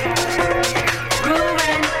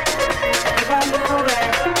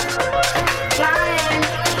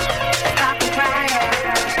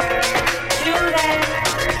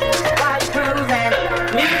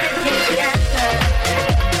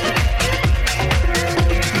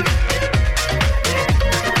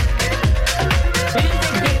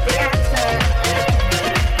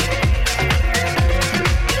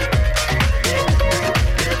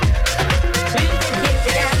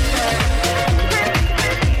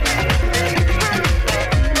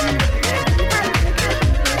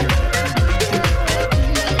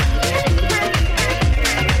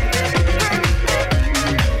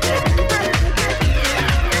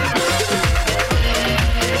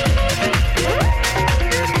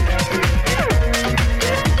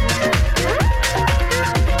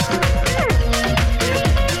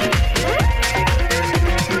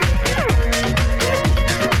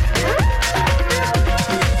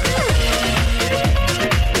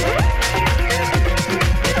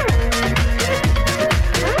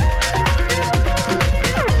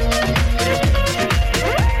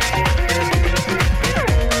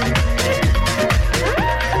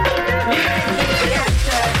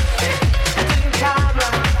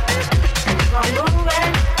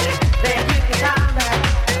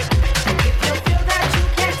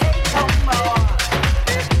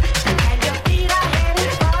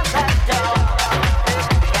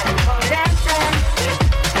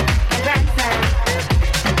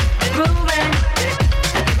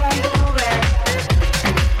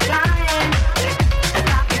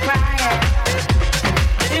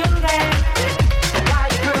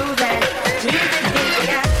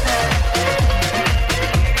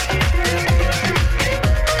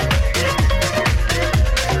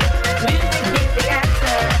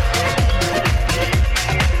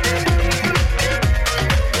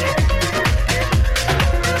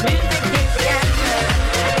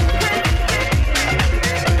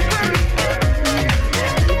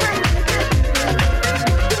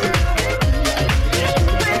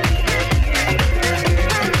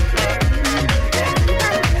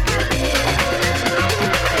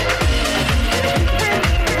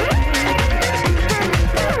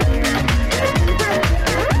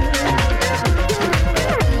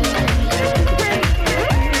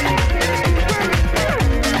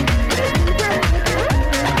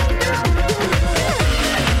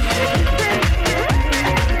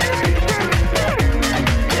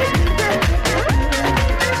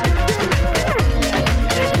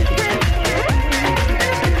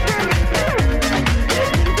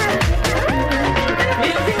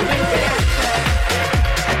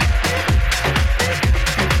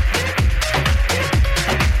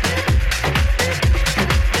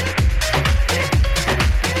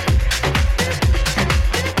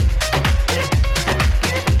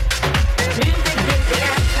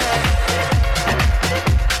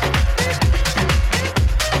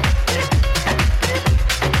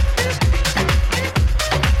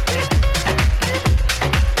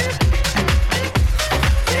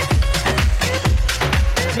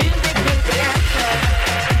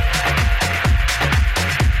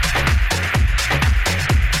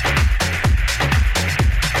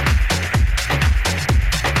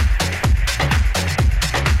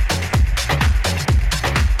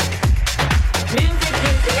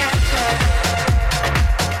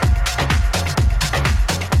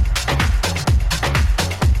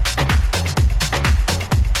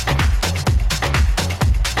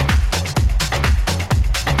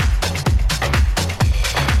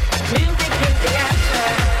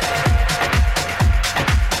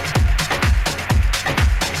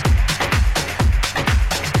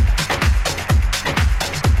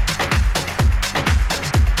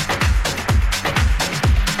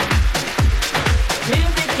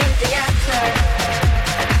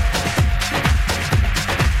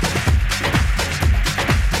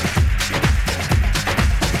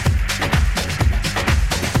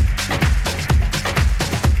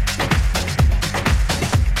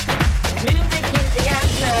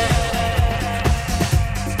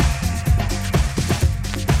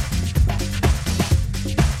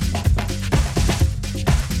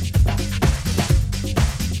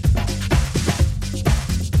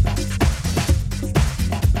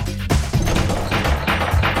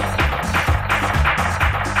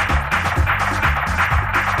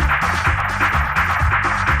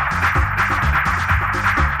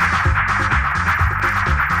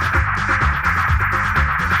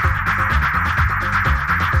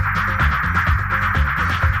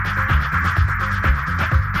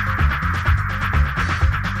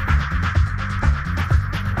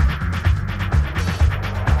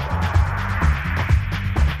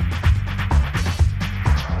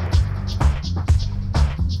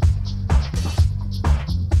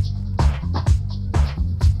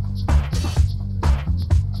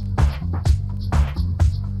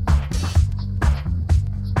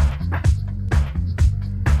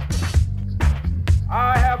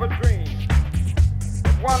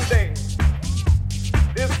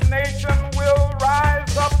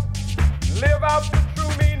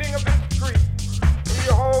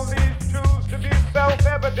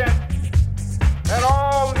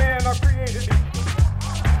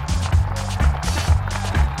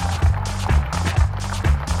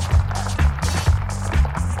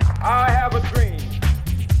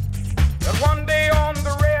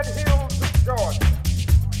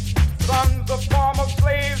 of former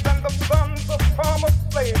slaves and the sons of former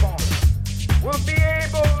slave owners will be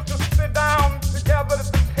able to sit down together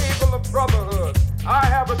at the table of brotherhood. I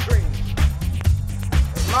have a dream.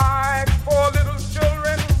 My 4 little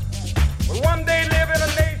children will one day live in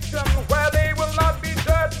a nation where they will not be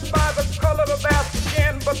judged by the color of their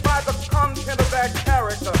skin, but by the content of their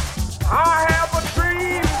character. I have a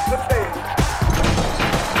dream today.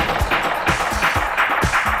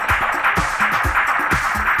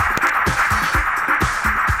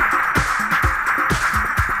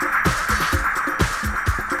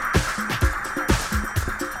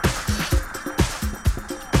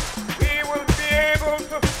 We will be able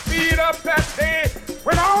to speed up that day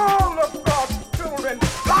when all of God's children,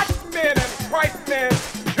 black men and white men,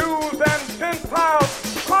 Jews and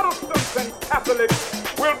Gentiles, Protestants and Catholics,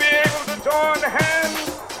 will be able to join hands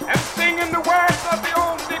and sing in the words of the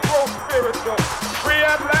old Negro spiritual. Free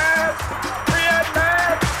at last, free at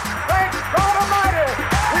last, thank God Almighty,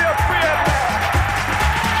 we are free at last.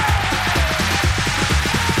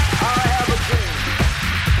 I have a dream.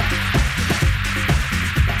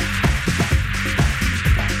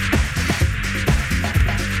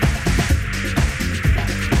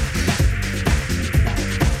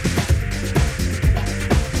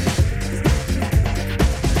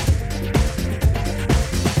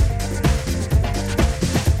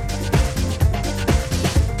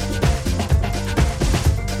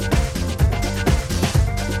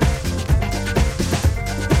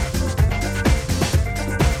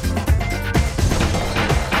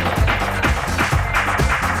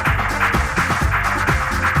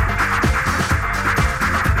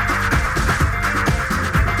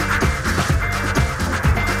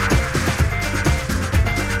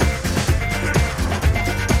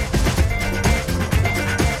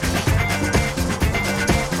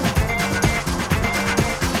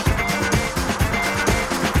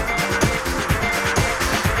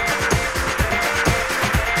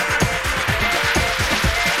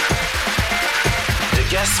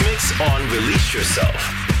 Guest mix on Release Yourself.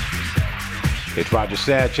 It's Roger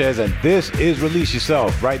Sanchez, and this is Release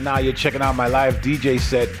Yourself. Right now, you're checking out my live DJ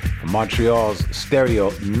set from Montreal's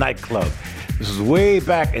Stereo Nightclub. This was way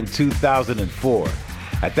back in 2004.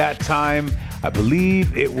 At that time, I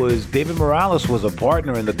believe it was David Morales was a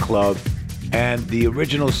partner in the club, and the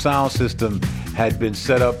original sound system had been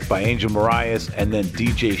set up by Angel Marias, and then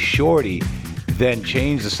DJ Shorty then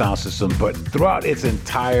changed the sound system. But throughout its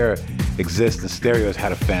entire existence, Stereo has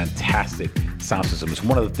had a fantastic sound system. It's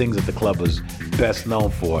one of the things that the club was best known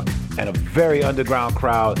for, and a very underground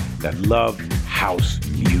crowd that loved house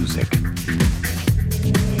music.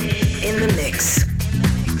 In the mix.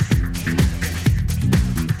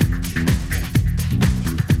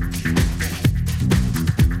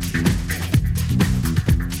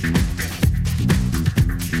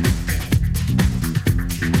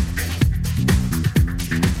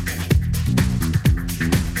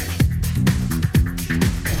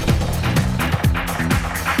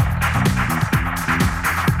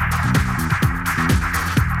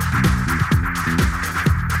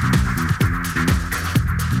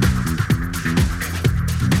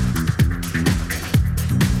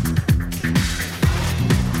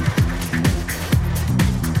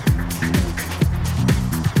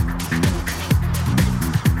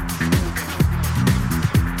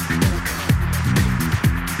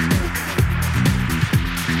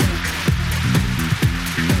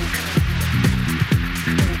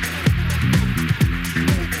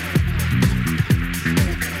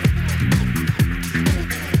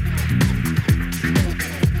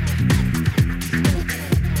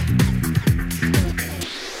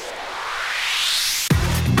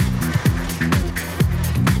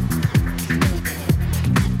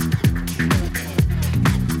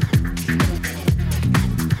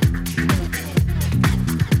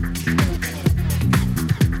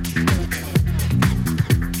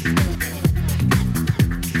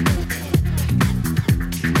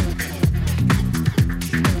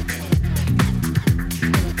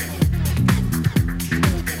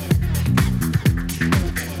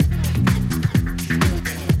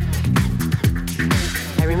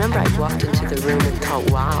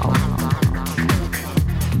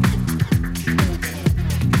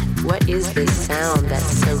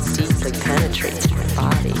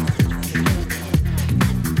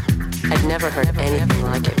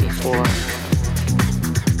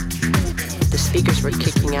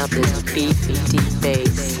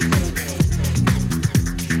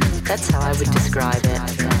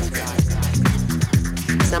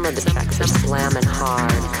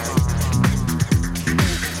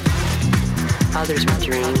 Others were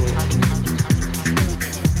dreaming.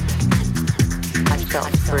 I felt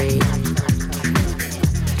free.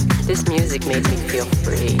 This music made me feel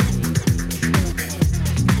free.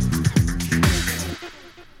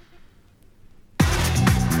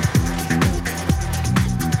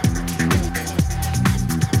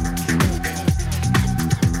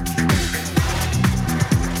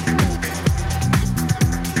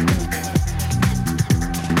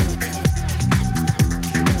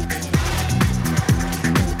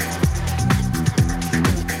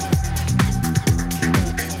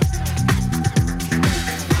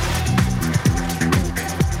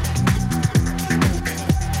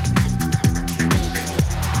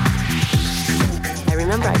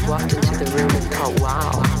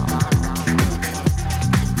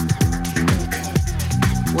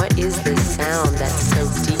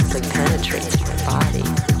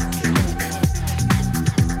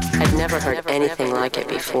 Anything like it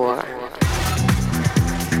before.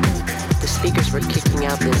 The speakers were kicking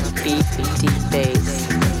out this beefy, deep bass.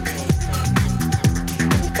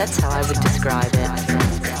 That's how I would describe it.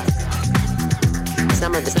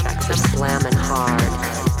 Some of the tracks are slamming hard.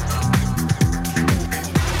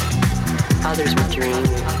 Others were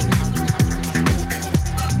dreamy.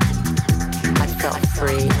 I felt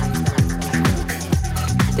free.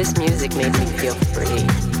 This music made me feel free.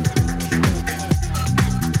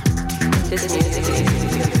 This music makes me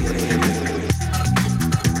feel free.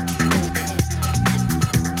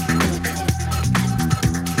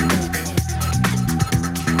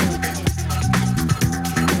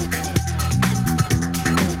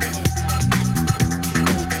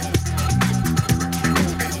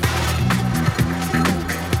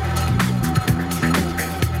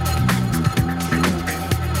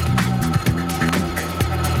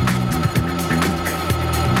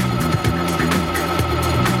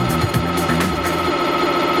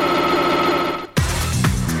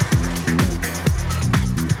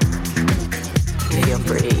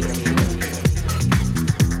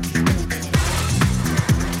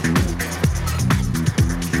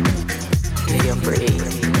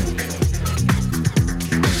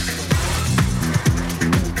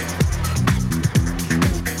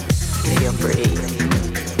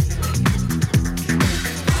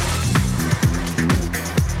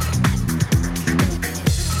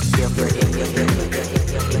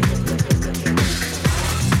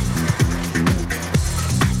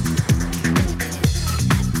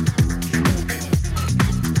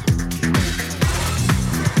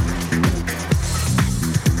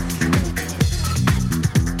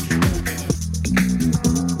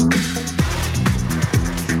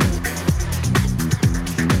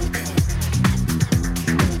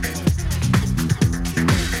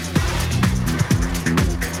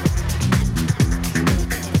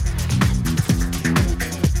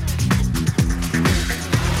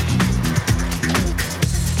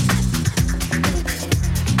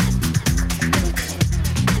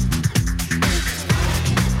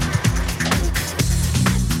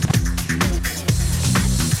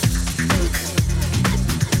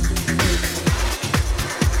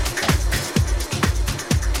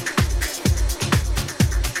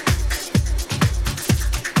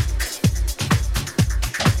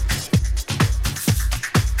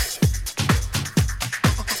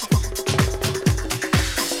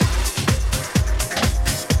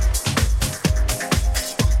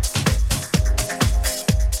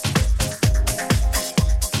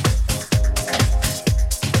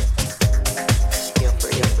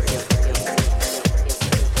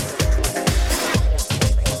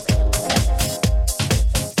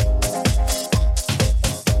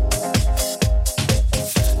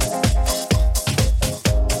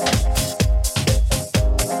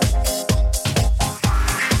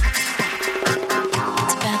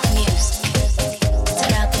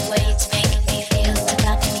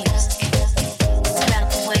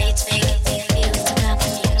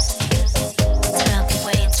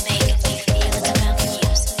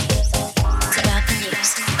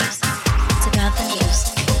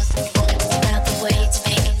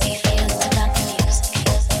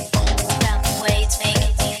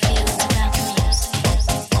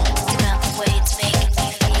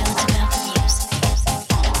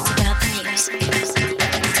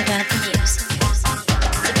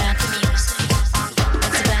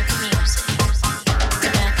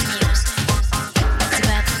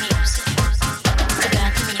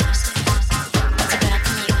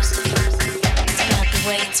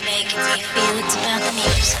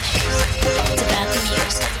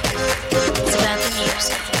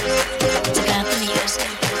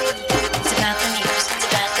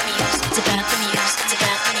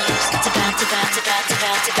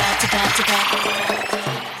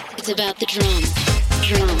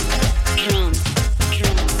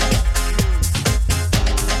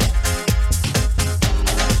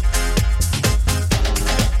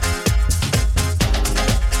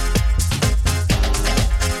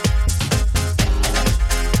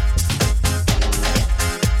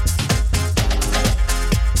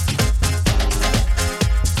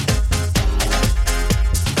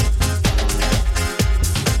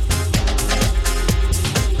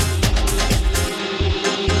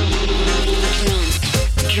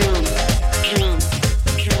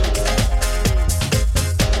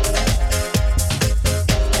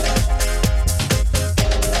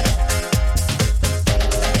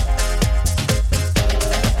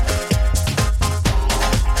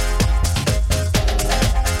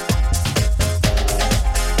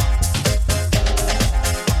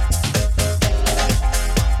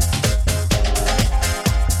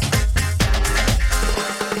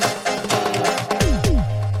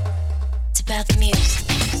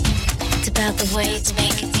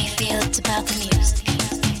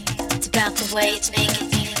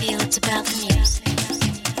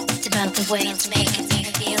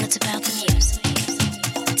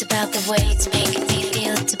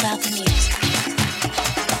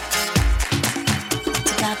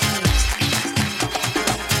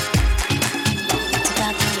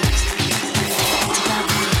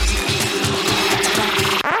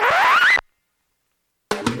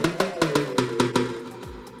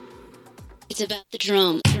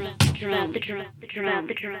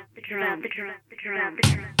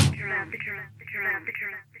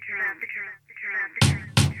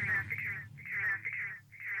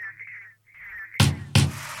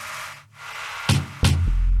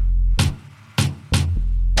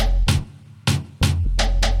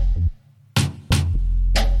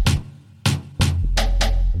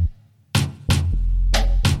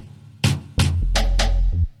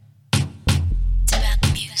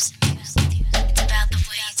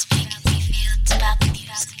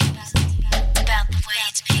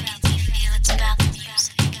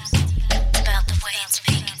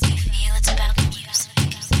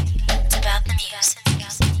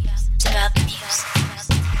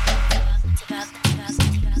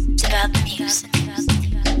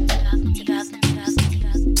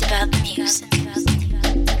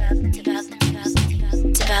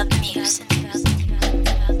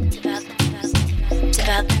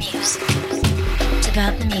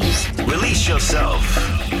 Release yourself.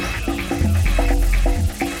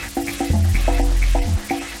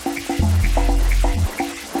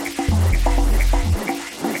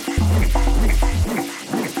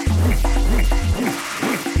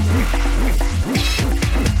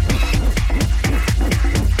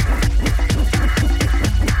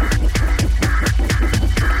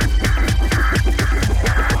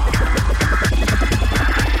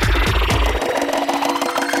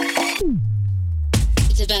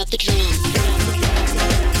 It's about the drum.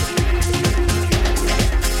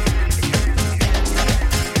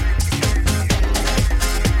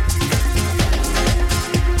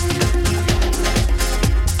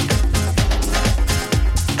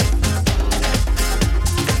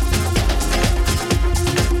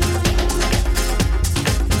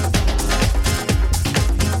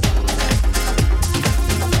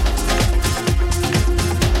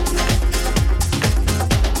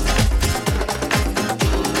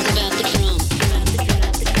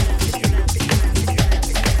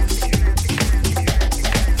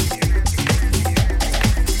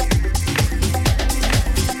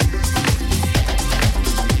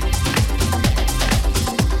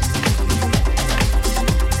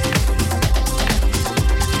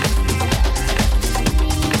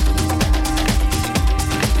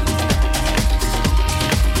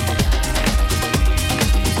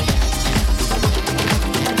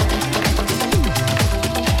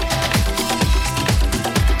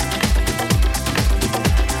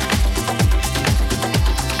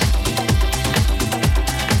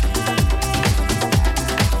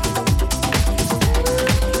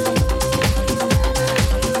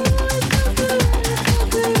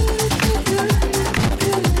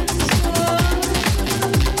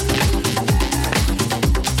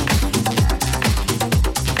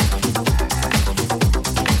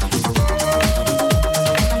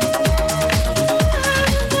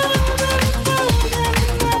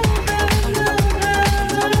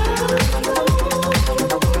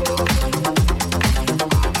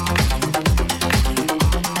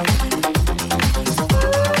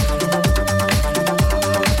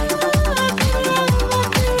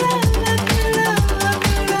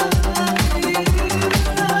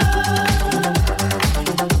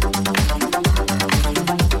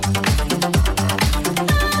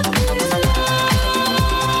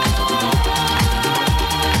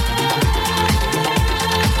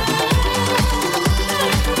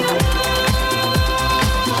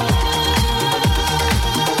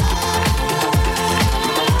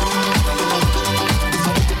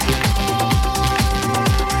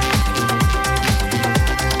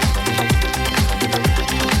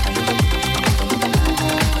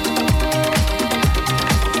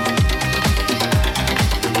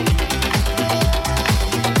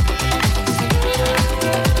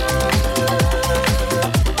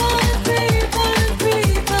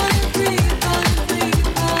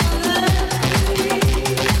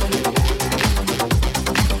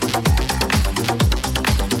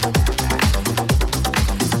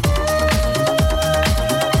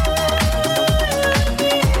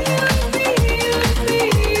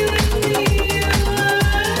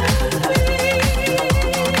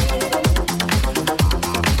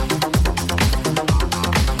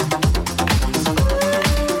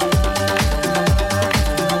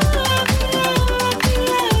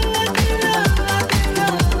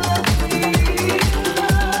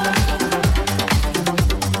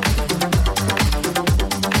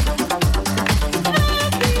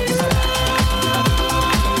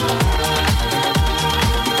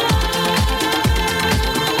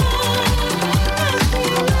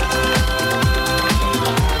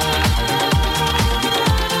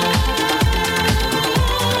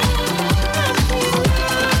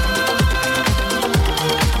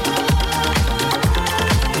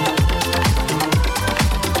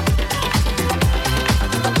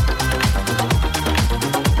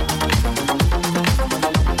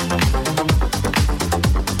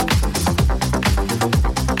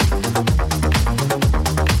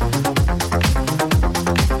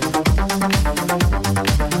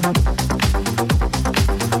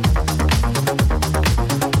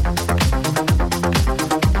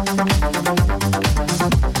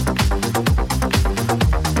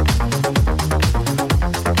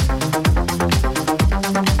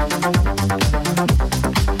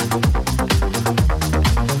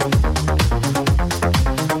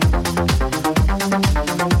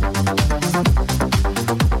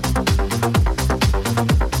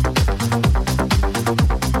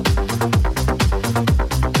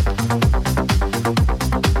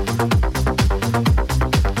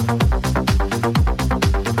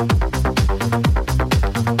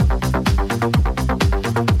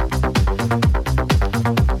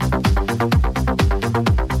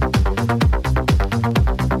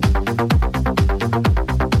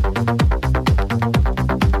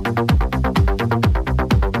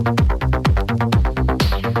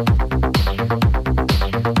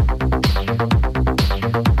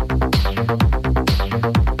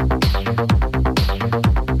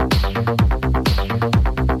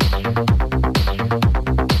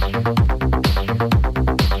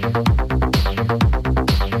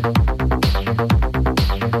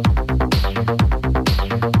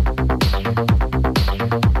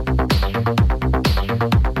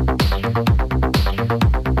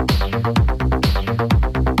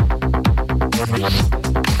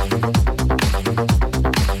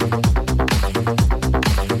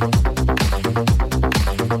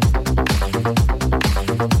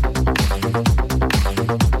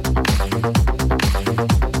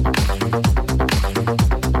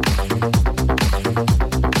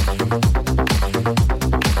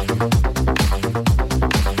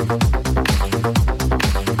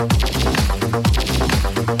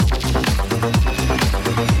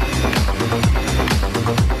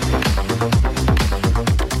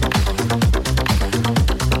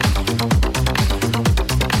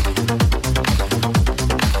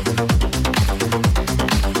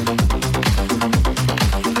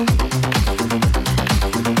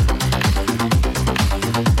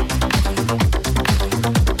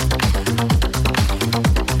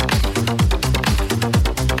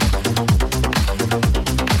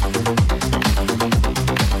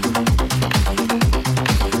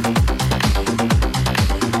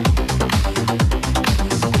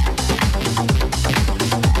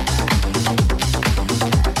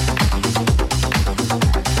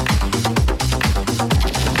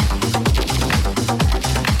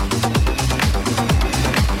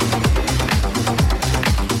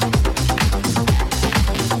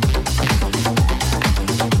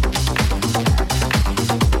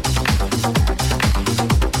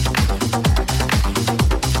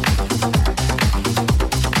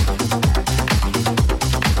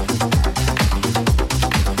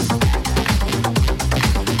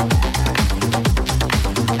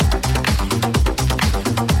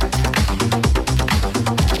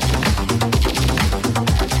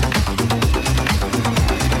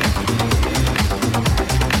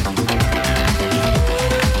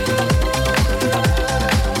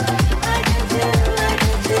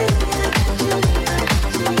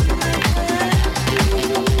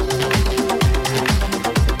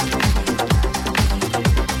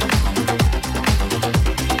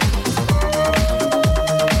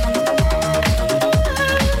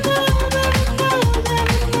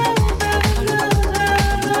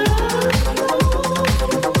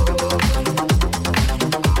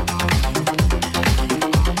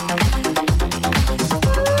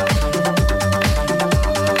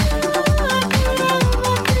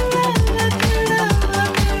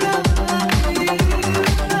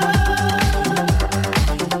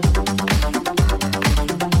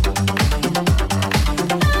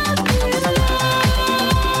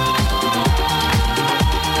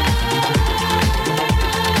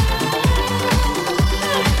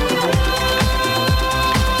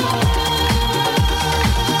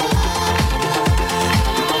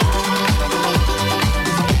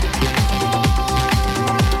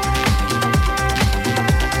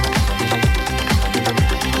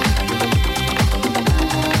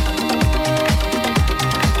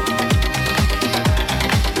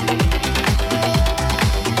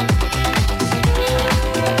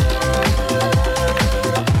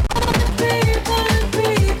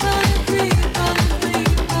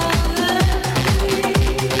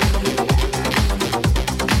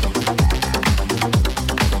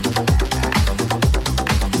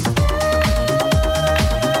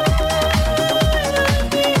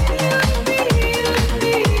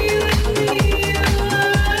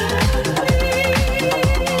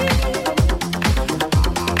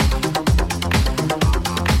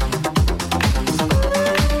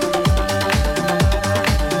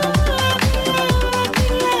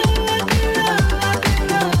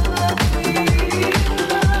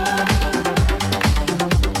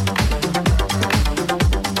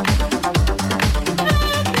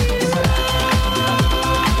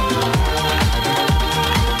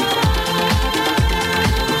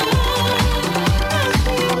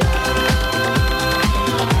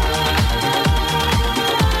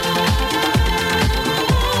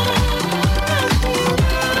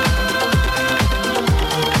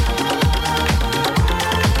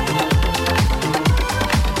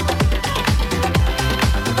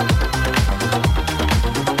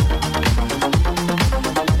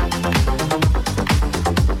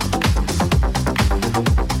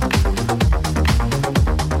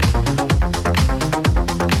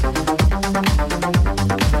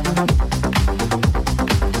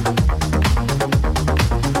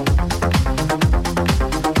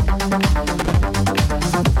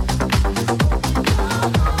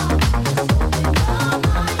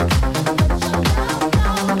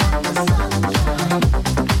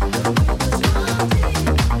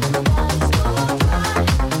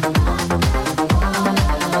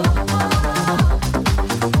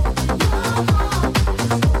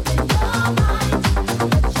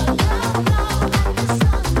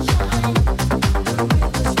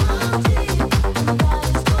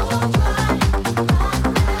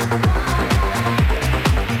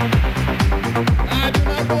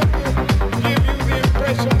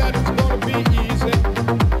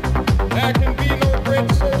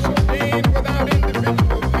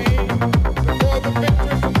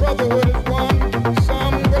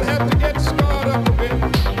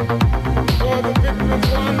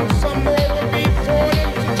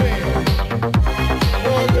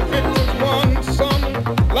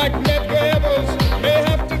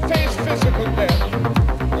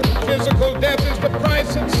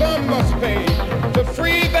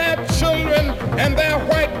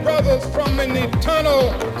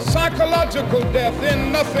 biological death,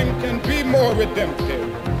 then nothing can be more redemptive.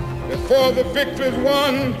 Before the victory is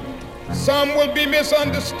won, some will be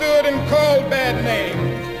misunderstood and called bad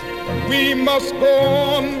names. But we must go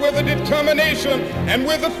on with a determination and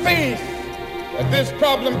with a faith that this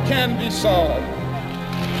problem can be solved.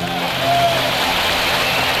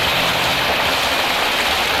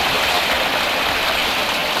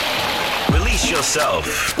 Release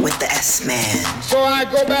yourself with the S-Man. So I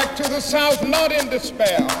go back to the South not in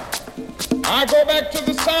despair. I go back to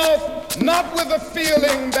the South not with a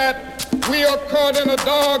feeling that we are caught in a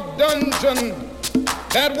dark dungeon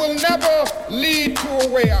that will never lead to a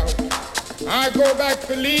way out. I go back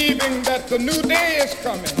believing that the new day is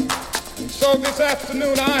coming. And so this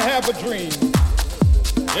afternoon I have a dream.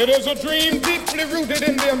 It is a dream deeply rooted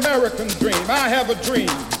in the American dream. I have a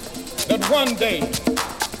dream that one day,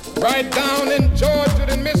 right down in Georgia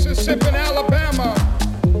and Mississippi and Alabama,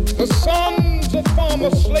 the sons of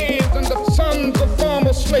former slaves and the sons of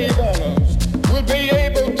former slave owners will be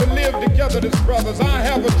able to live together as brothers. I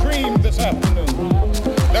have a dream this afternoon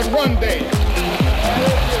that one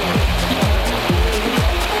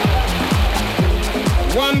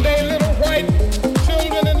day little white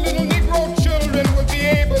children and little Negro children will be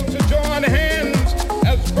able to join hands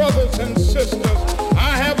as brothers and sisters.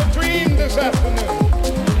 I have a dream this afternoon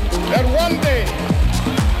that one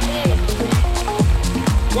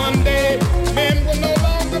day men will no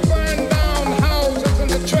longer burn down houses in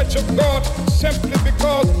the church of God simply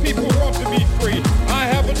because people want to be free. I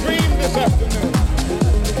have a dream this afternoon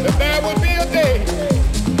that there will be a day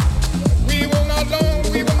we will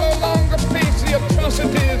no longer face the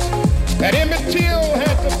atrocities that Emmett Till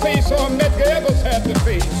had to face or Medgar Evers had to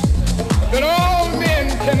face. That all men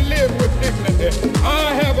can live with dignity.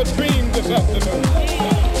 I have a dream this afternoon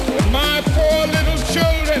that my four little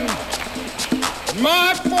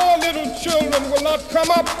children will not come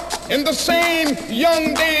up in the same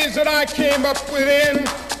young days that I came up within.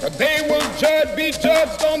 But they will be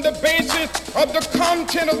judged on the basis of the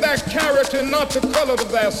content of their character, not the color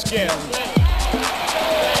of their skin.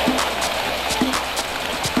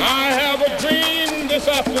 I have a dream this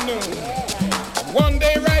afternoon. One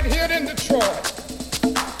day right here in Detroit,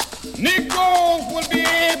 Negroes will be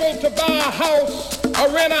able to buy a house or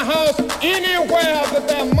rent a house anywhere that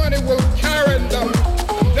their money will carry them.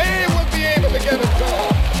 They will be able to get a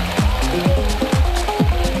job.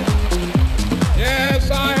 Yes,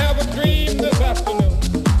 I have a dream this afternoon.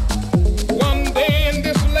 One day in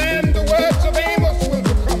this land, the words of Amos will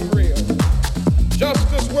become real.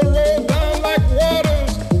 Justice will roll down like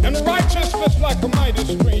waters and righteousness like a mighty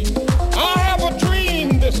stream. I have a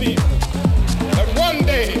dream this evening that one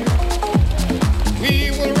day we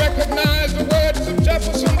will recognize the words of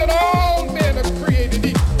Jefferson that all men are created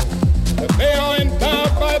equal, that they are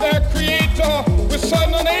endowed by their Creator with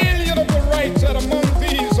certain unalienable rights, that among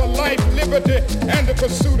these are life, liberty, and the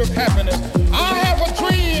pursuit of happiness. I have a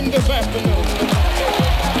dream this afternoon.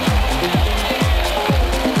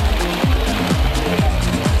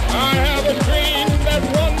 I have a dream that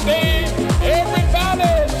one day every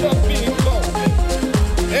valley shall be exalted,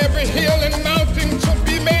 every hill and mountain shall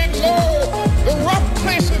be made low, the rough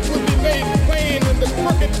places will be made plain, and the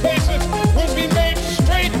crooked places will be made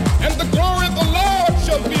straight, and the glory of the Lord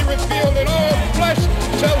shall be revealed, and all flesh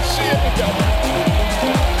shall see it together.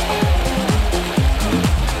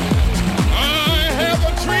 I have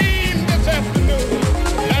a dream this afternoon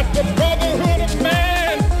that the brotherhood of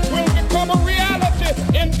man will become a reality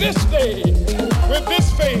in this day. With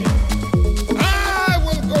this faith, I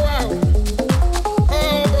will go out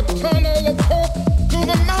of the tunnel of hope to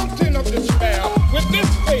the mountain of despair. With this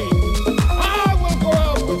faith, I will go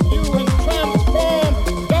out with you and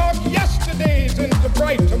transform dark yesterdays into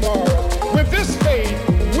bright tomorrows. With this faith,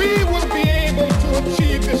 we will be able to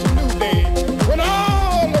achieve this new day when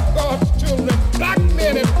all of God's children, black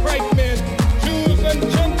men and white men, Jews and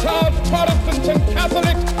Gentiles, Protestants and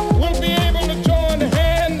Catholics, will be able to join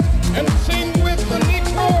hands and sing with the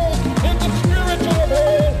Negro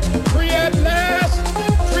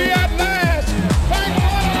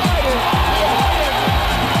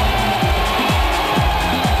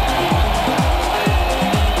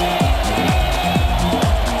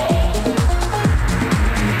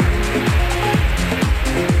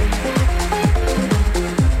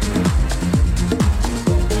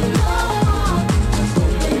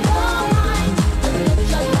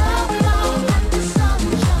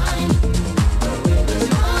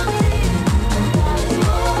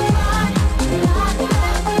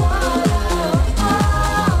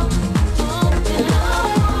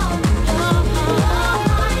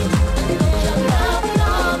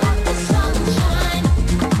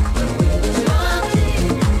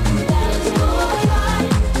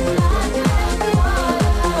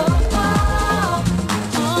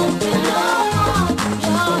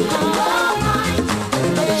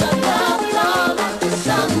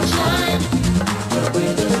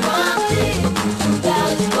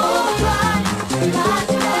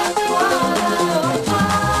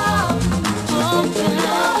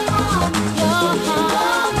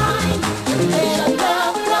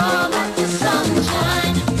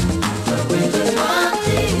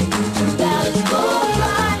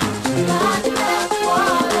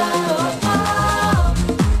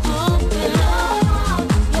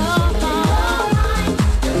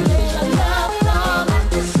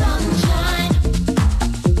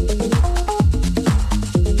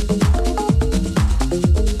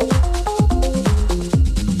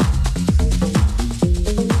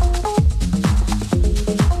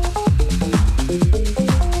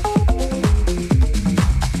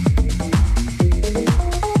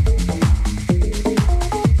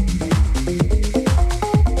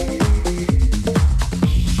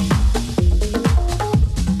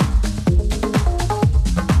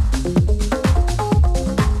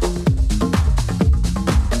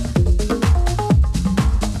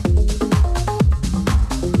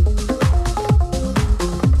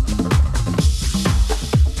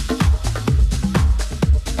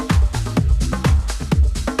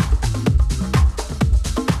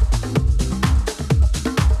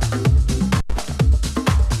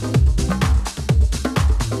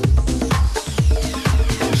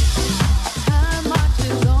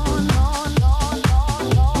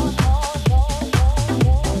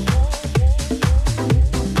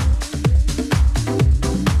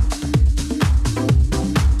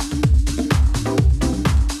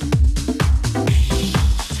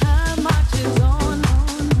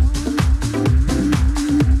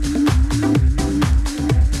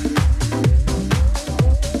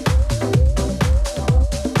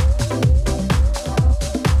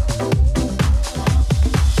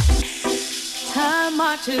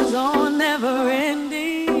never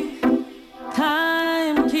ending.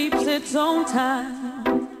 Time keeps its own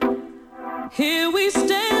time. Here we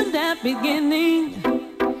stand at beginning,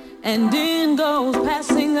 and end goes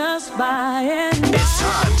passing us by. And It's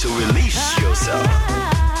time to release yourself.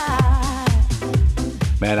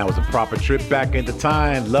 Man, that was a proper trip back into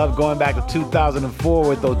time. Love going back to 2004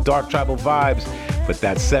 with those dark tribal vibes, but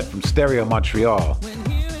that set from Stereo Montreal.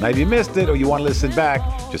 Now, if you missed it or you want to listen back,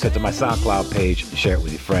 just head to my SoundCloud page and share it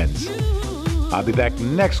with your friends. I'll be back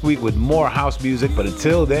next week with more house music, but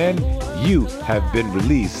until then, you have been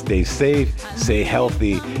released. Stay safe, stay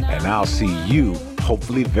healthy, and I'll see you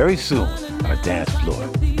hopefully very soon on a dance floor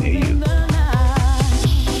near you.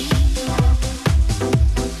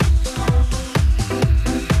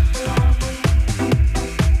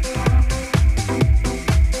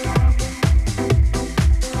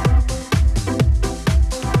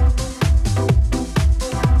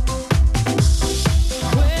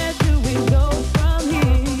 where do we go from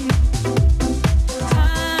here?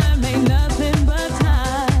 Time ain't nothing but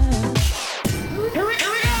time.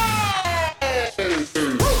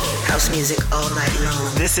 House music all night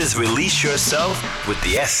long. This is Release Yourself with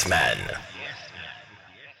the S-Man.